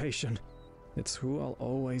confrontation. It's who I'll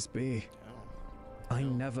always be. I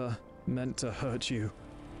never meant to hurt you.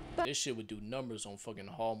 This shit would do numbers on fucking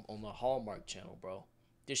on the Hallmark channel, bro.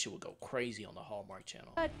 This shit would go crazy on the Hallmark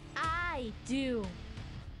channel. But I do.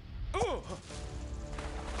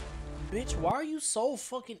 Bitch, why are you so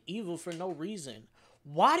fucking evil for no reason?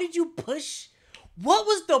 Why did you push? What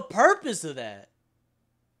was the purpose of that?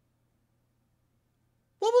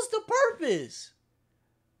 What was the purpose?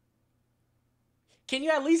 Can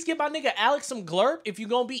you at least give my nigga Alex some glurp if you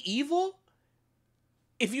gonna be evil?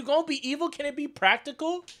 If you gonna be evil, can it be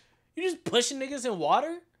practical? You just pushing niggas in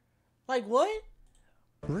water? Like what?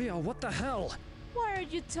 Rhea, what the hell? Why are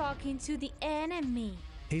you talking to the enemy?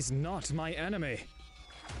 He's not my enemy.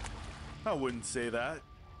 I wouldn't say that.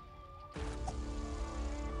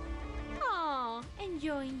 Aw,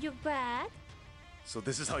 enjoying your bath? So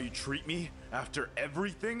this is how you treat me after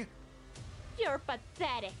everything? You're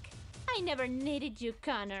pathetic. I never needed you,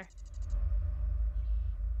 Connor.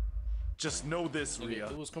 Just know this, Rhea.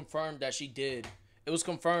 It was confirmed that she did. It was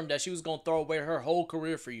confirmed that she was gonna throw away her whole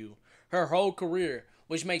career for you. Her whole career,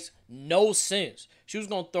 which makes no sense. She was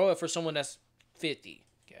gonna throw it for someone that's 50.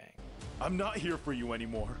 Gang. I'm not here for you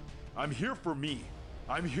anymore. I'm here for me.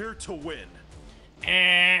 I'm here to win.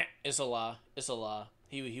 It's a lie. It's a lie.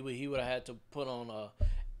 He would have had to put on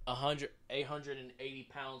 880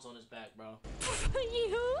 pounds on his back, bro.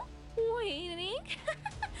 You winning?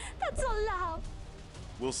 That's a lie.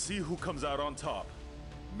 We'll see who comes out on top.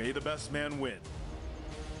 May the best man win.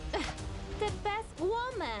 The best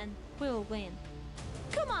woman will win.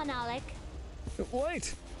 Come on, Alec.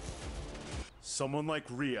 Wait! Someone like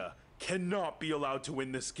Rhea cannot be allowed to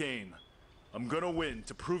win this game. I'm gonna win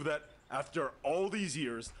to prove that after all these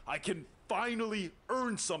years, I can finally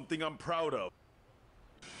earn something I'm proud of.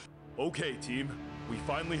 Okay, team. We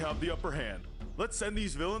finally have the upper hand. Let's send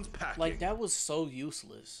these villains packing. Like, that was so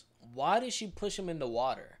useless. Why did she push him in the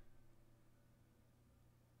water?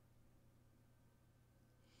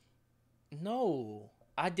 No,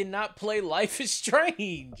 I did not play Life is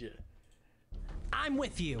Strange. I'm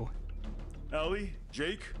with you. Ellie,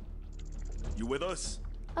 Jake, you with us?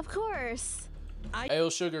 Of course. Ayo,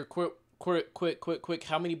 Sugar, quick.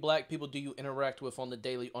 How many black people do you interact with on a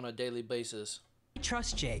daily basis?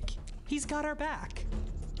 Trust Jake. He's got our back.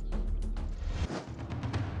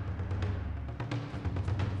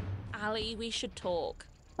 Ali, we should talk.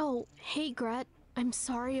 Oh, hey, Gret. I'm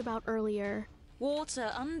sorry about earlier.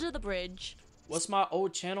 Water under the bridge. What's my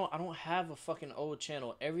old channel? I don't have a fucking old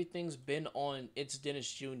channel. Everything's been on It's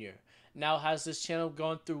Dennis Jr. Now, has this channel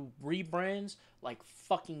gone through rebrands? Like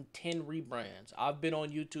fucking 10 rebrands. I've been on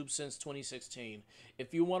YouTube since 2016.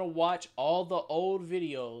 If you want to watch all the old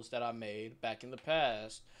videos that I made back in the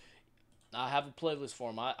past, I have a playlist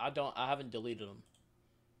for them. I haven't deleted them.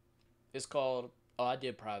 It's called... Oh, I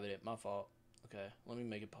did private it. My fault. Okay, let me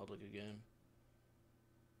make it public again.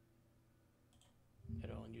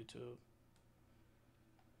 Get it on YouTube.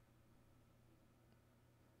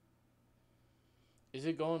 Is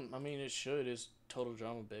it going? I mean, it should. It's total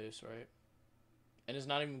drama based, right? And it's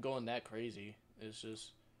not even going that crazy. It's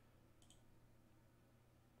just,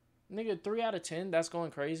 nigga, 3 out of 10. That's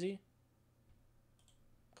going crazy.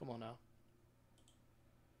 Come on now.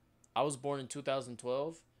 I was born in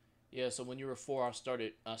 2012. Yeah, so when you were 4, I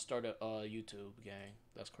started YouTube, gang.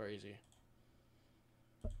 That's crazy.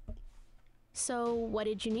 So, what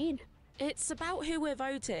did you need? It's about who we're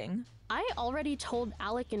voting. I already told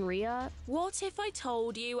Alec and Rhea. What if I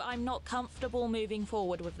told you I'm not comfortable moving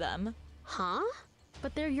forward with them? Huh?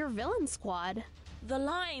 But they're your villain squad. The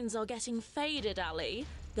lines are getting faded, Ali.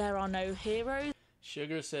 There are no heroes.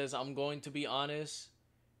 Sugar says, I'm going to be honest.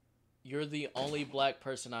 You're the only black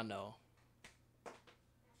person I know.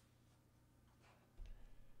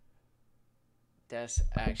 That's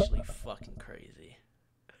actually fucking crazy.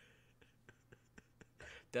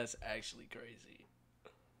 That's actually crazy.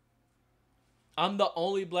 I'm the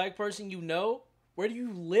only black person you know? Where do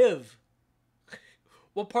you live?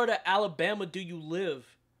 What part of Alabama do you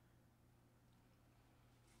live?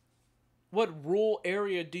 What rural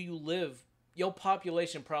area do you live? Your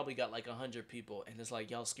population probably got like 100 people, and it's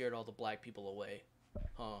like y'all scared all the black people away.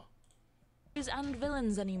 Huh. And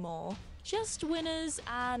villains anymore. Just winners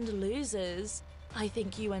and losers. I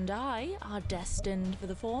think you and I are destined for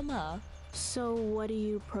the former. So what do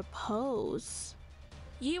you propose?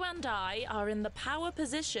 You and I are in the power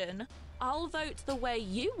position. I'll vote the way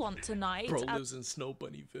you want tonight. Bro lives in Snow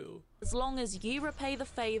Bunnyville. As long as you repay the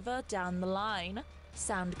favor down the line.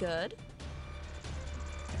 Sound good?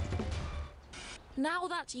 Now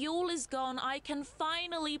that Yule is gone, I can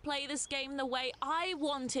finally play this game the way I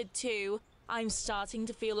wanted to. I'm starting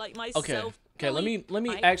to feel like myself. Okay, let me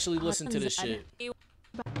actually listen to this shit.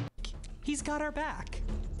 He's got our back.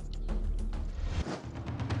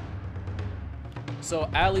 So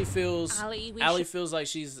Allie feels Allie feels like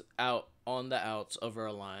she's out on the outs of her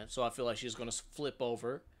alliance. So I feel like she's gonna flip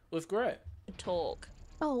over with Gret. Talk.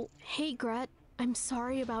 Oh, hey Gret. I'm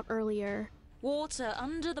sorry about earlier. Water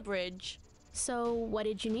under the bridge. So what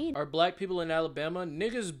did you need? Are black people in Alabama?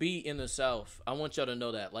 Niggas be in the South. I want y'all to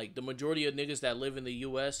know that. Like, the majority of niggas that live in the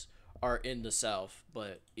U.S. are in the South.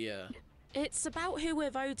 But, yeah. It's about who we're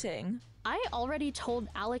voting. I already told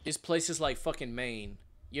Alec. It's places like fucking Maine.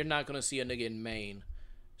 You're not gonna see a nigga in Maine.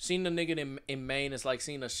 Seeing a nigga in Maine is like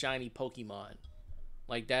seeing a shiny Pokemon.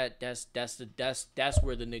 Like, that's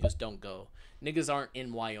where the niggas don't go. Niggas aren't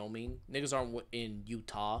in Wyoming. Niggas aren't in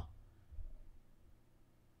Utah.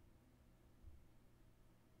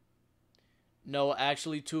 No,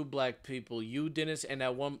 actually 2 black people. You, Dennis, and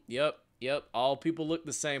that one. Yep. All people look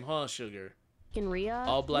the same, huh, Sugar? And Rhea.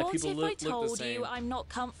 All black people look the same. What if I told you I'm not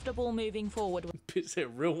comfortable moving forward with Bitch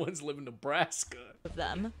said real ones live in Nebraska.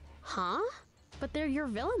 them? Huh? But they're your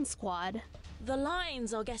villain squad. The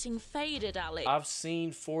lines are getting faded, Alex. I've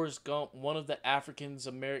seen Forrest Gump, one of the Africans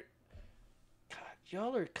American. God,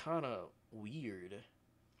 y'all are kind of weird.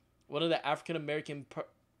 One of the African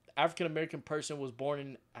American person was born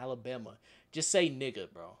in Alabama. Just say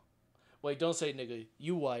nigga, bro. Wait, don't say nigga.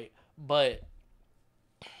 You white, but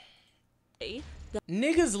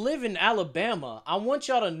niggas live in Alabama. I want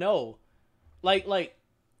y'all to know, like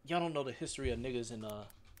y'all don't know the history of niggas in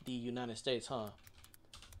the United States, huh?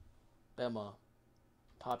 Bama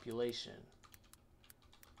population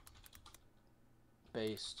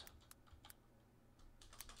based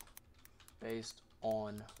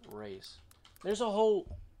on race. There's a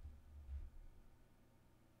whole,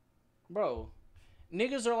 bro,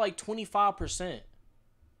 niggas are like 25%.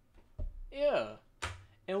 Yeah.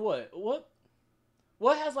 And what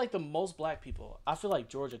has like the most black people? I feel like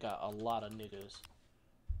Georgia got a lot of niggas.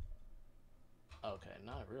 Okay,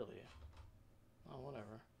 not really. Oh,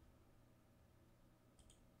 whatever.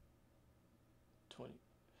 20.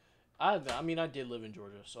 I mean, I did live in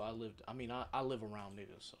Georgia, so I live around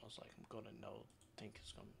niggas, so I was like, I'm gonna think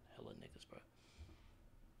it's gonna hella niggas, bro.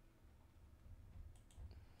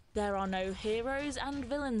 There are no heroes and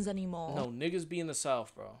villains anymore. No, niggas be in the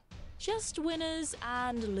South, bro. Just winners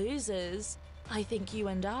and losers. I think you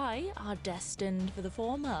and I are destined for the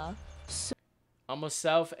former. I'm a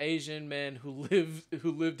South Asian man who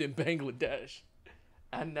lived in Bangladesh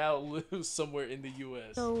and now lives somewhere in the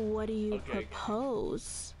U.S. So what do you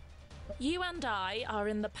propose? You and I are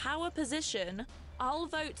in the power position. I'll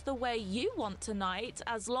vote the way you want tonight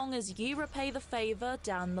as long as you repay the favor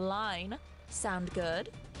down the line. Sound good?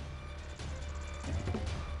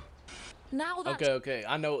 Now that Okay.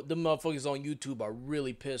 I know the motherfuckers on YouTube are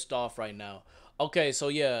really pissed off right now. Okay, so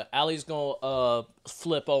yeah, Allie's gonna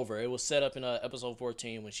flip over. It was set up in episode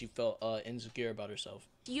 14 when she felt insecure about herself.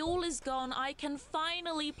 Fuel is gone. I can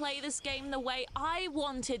finally play this game the way I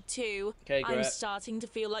wanted to. Okay, I'm Gret. starting to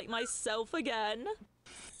feel like myself again.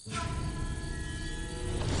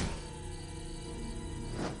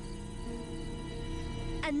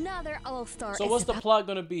 Another all-star. So what's the plot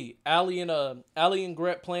gonna be? Allie and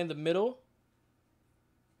Gret playing the middle.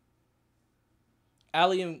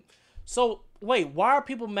 Allie and wait, why are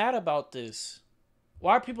people mad about this?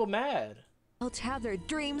 Why are people mad? To have their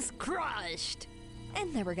dreams crushed.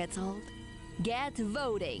 It never gets old. Get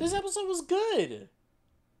voting. This episode was good.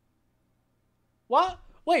 Why?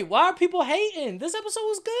 Wait, why are people hating? This episode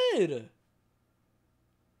was good.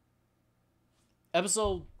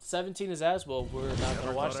 Episode 17 is as well. We're not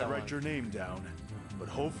gonna watch that I'd one. write your name down, but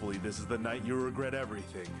hopefully this is the night you regret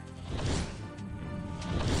everything.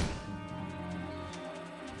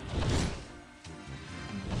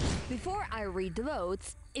 Before I read the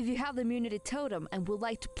votes, if you have the immunity totem and would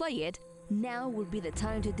like to play it, now would be the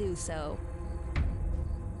time to do so.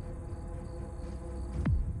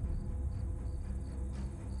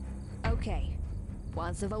 Okay,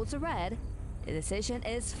 once the votes are read, the decision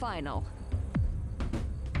is final.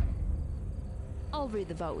 I'll read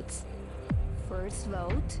the votes. First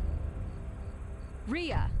vote,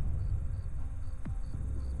 Rhea.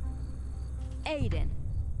 Aiden.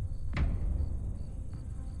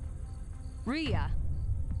 Rhea.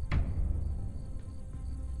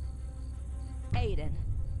 Aiden.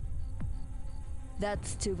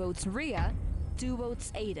 That's 2 votes Rhea, 2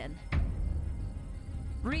 votes Aiden.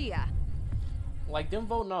 Rhea. Like, them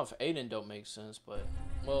voting off Aiden don't make sense, but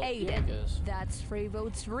well, Aiden. yeah, I guess. That's 3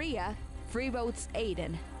 votes Rhea, 3 votes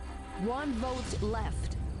Aiden. 1 vote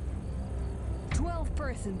left. 12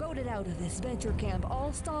 person voted out of this Venture Camp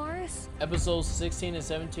All-Stars. Episodes 16 and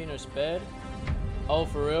 17 are sped. Oh,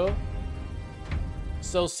 for real?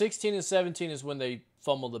 So 16 and 17 is when they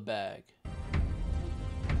fumble the bag.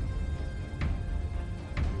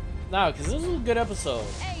 Nah, because this was a good episode.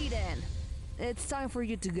 Aiden, it's time for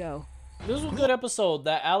you to go. This was a good episode.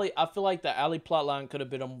 That Allie, I feel like the Allie plotline could have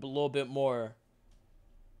been a little bit more,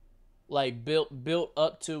 like, built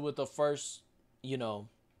up to with the first,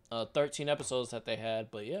 13 episodes that they had.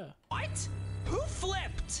 But yeah. What? Who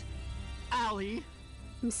flipped? Allie.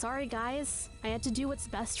 I'm sorry, guys. I had to do what's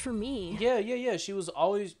best for me. Yeah. She was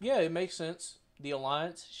always, it makes sense. The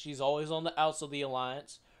Alliance. She's always on the outs of the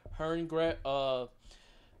Alliance. Her and Gret,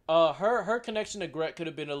 her connection to Gret could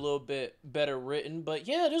have been a little bit better written, but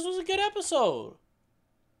yeah, this was a good episode.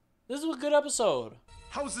 This was a good episode.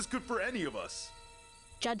 How is this good for any of us?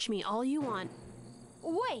 Judge me all you want.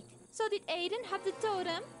 Wait, so did Aiden have the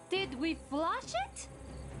totem? Did we flush it?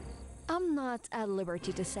 I'm not at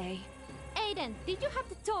liberty to say. Aiden, did you have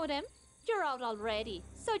the totem? You're out already,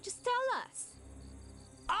 so just tell us.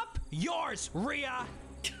 Up yours, Rhea!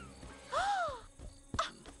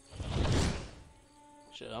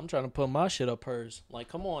 Shit, I'm trying to put my shit up hers. Like,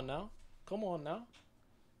 come on now.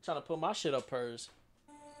 Trying to put my shit up hers.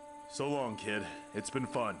 So long, kid. It's been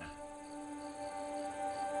fun.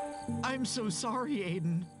 I'm so sorry,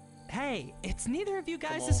 Aiden. Hey, it's neither of you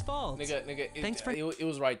guys' fault. Nigga, Thanks for it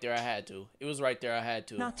was right there. I had to.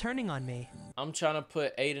 not turning on me. I'm trying to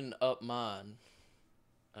put Aiden up mine.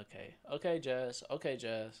 Okay, Jazz.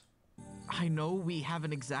 I know we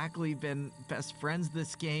haven't exactly been best friends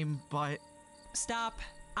this game, but... Stop.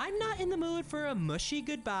 I'm not in the mood for a mushy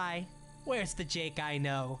goodbye. Where's the Jake I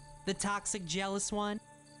know? The toxic, jealous one?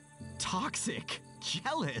 Toxic?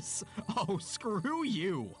 Jealous? Oh, screw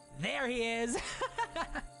you. There he is.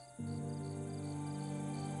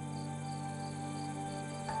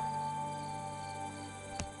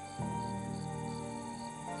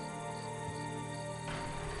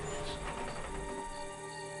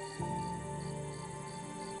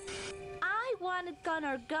 I wanted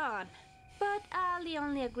Connor gone, but Ali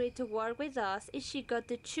only agreed to work with us if she got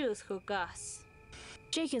to choose who goes.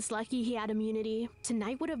 Jake is lucky he had immunity.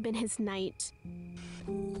 Tonight would have been his night.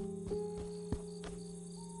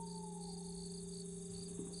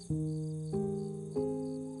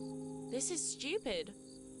 This is stupid.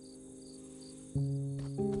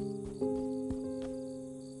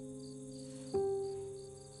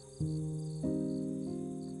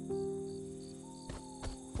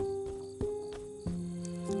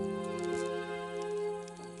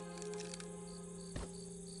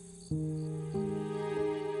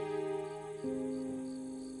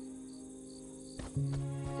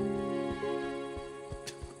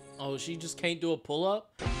 Oh, she just can't do a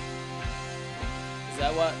pull-up? Is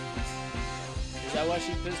that why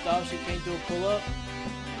she pissed off? She can't do a pull-up?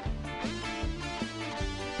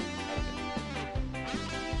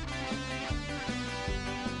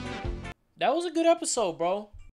 That was a good episode, bro.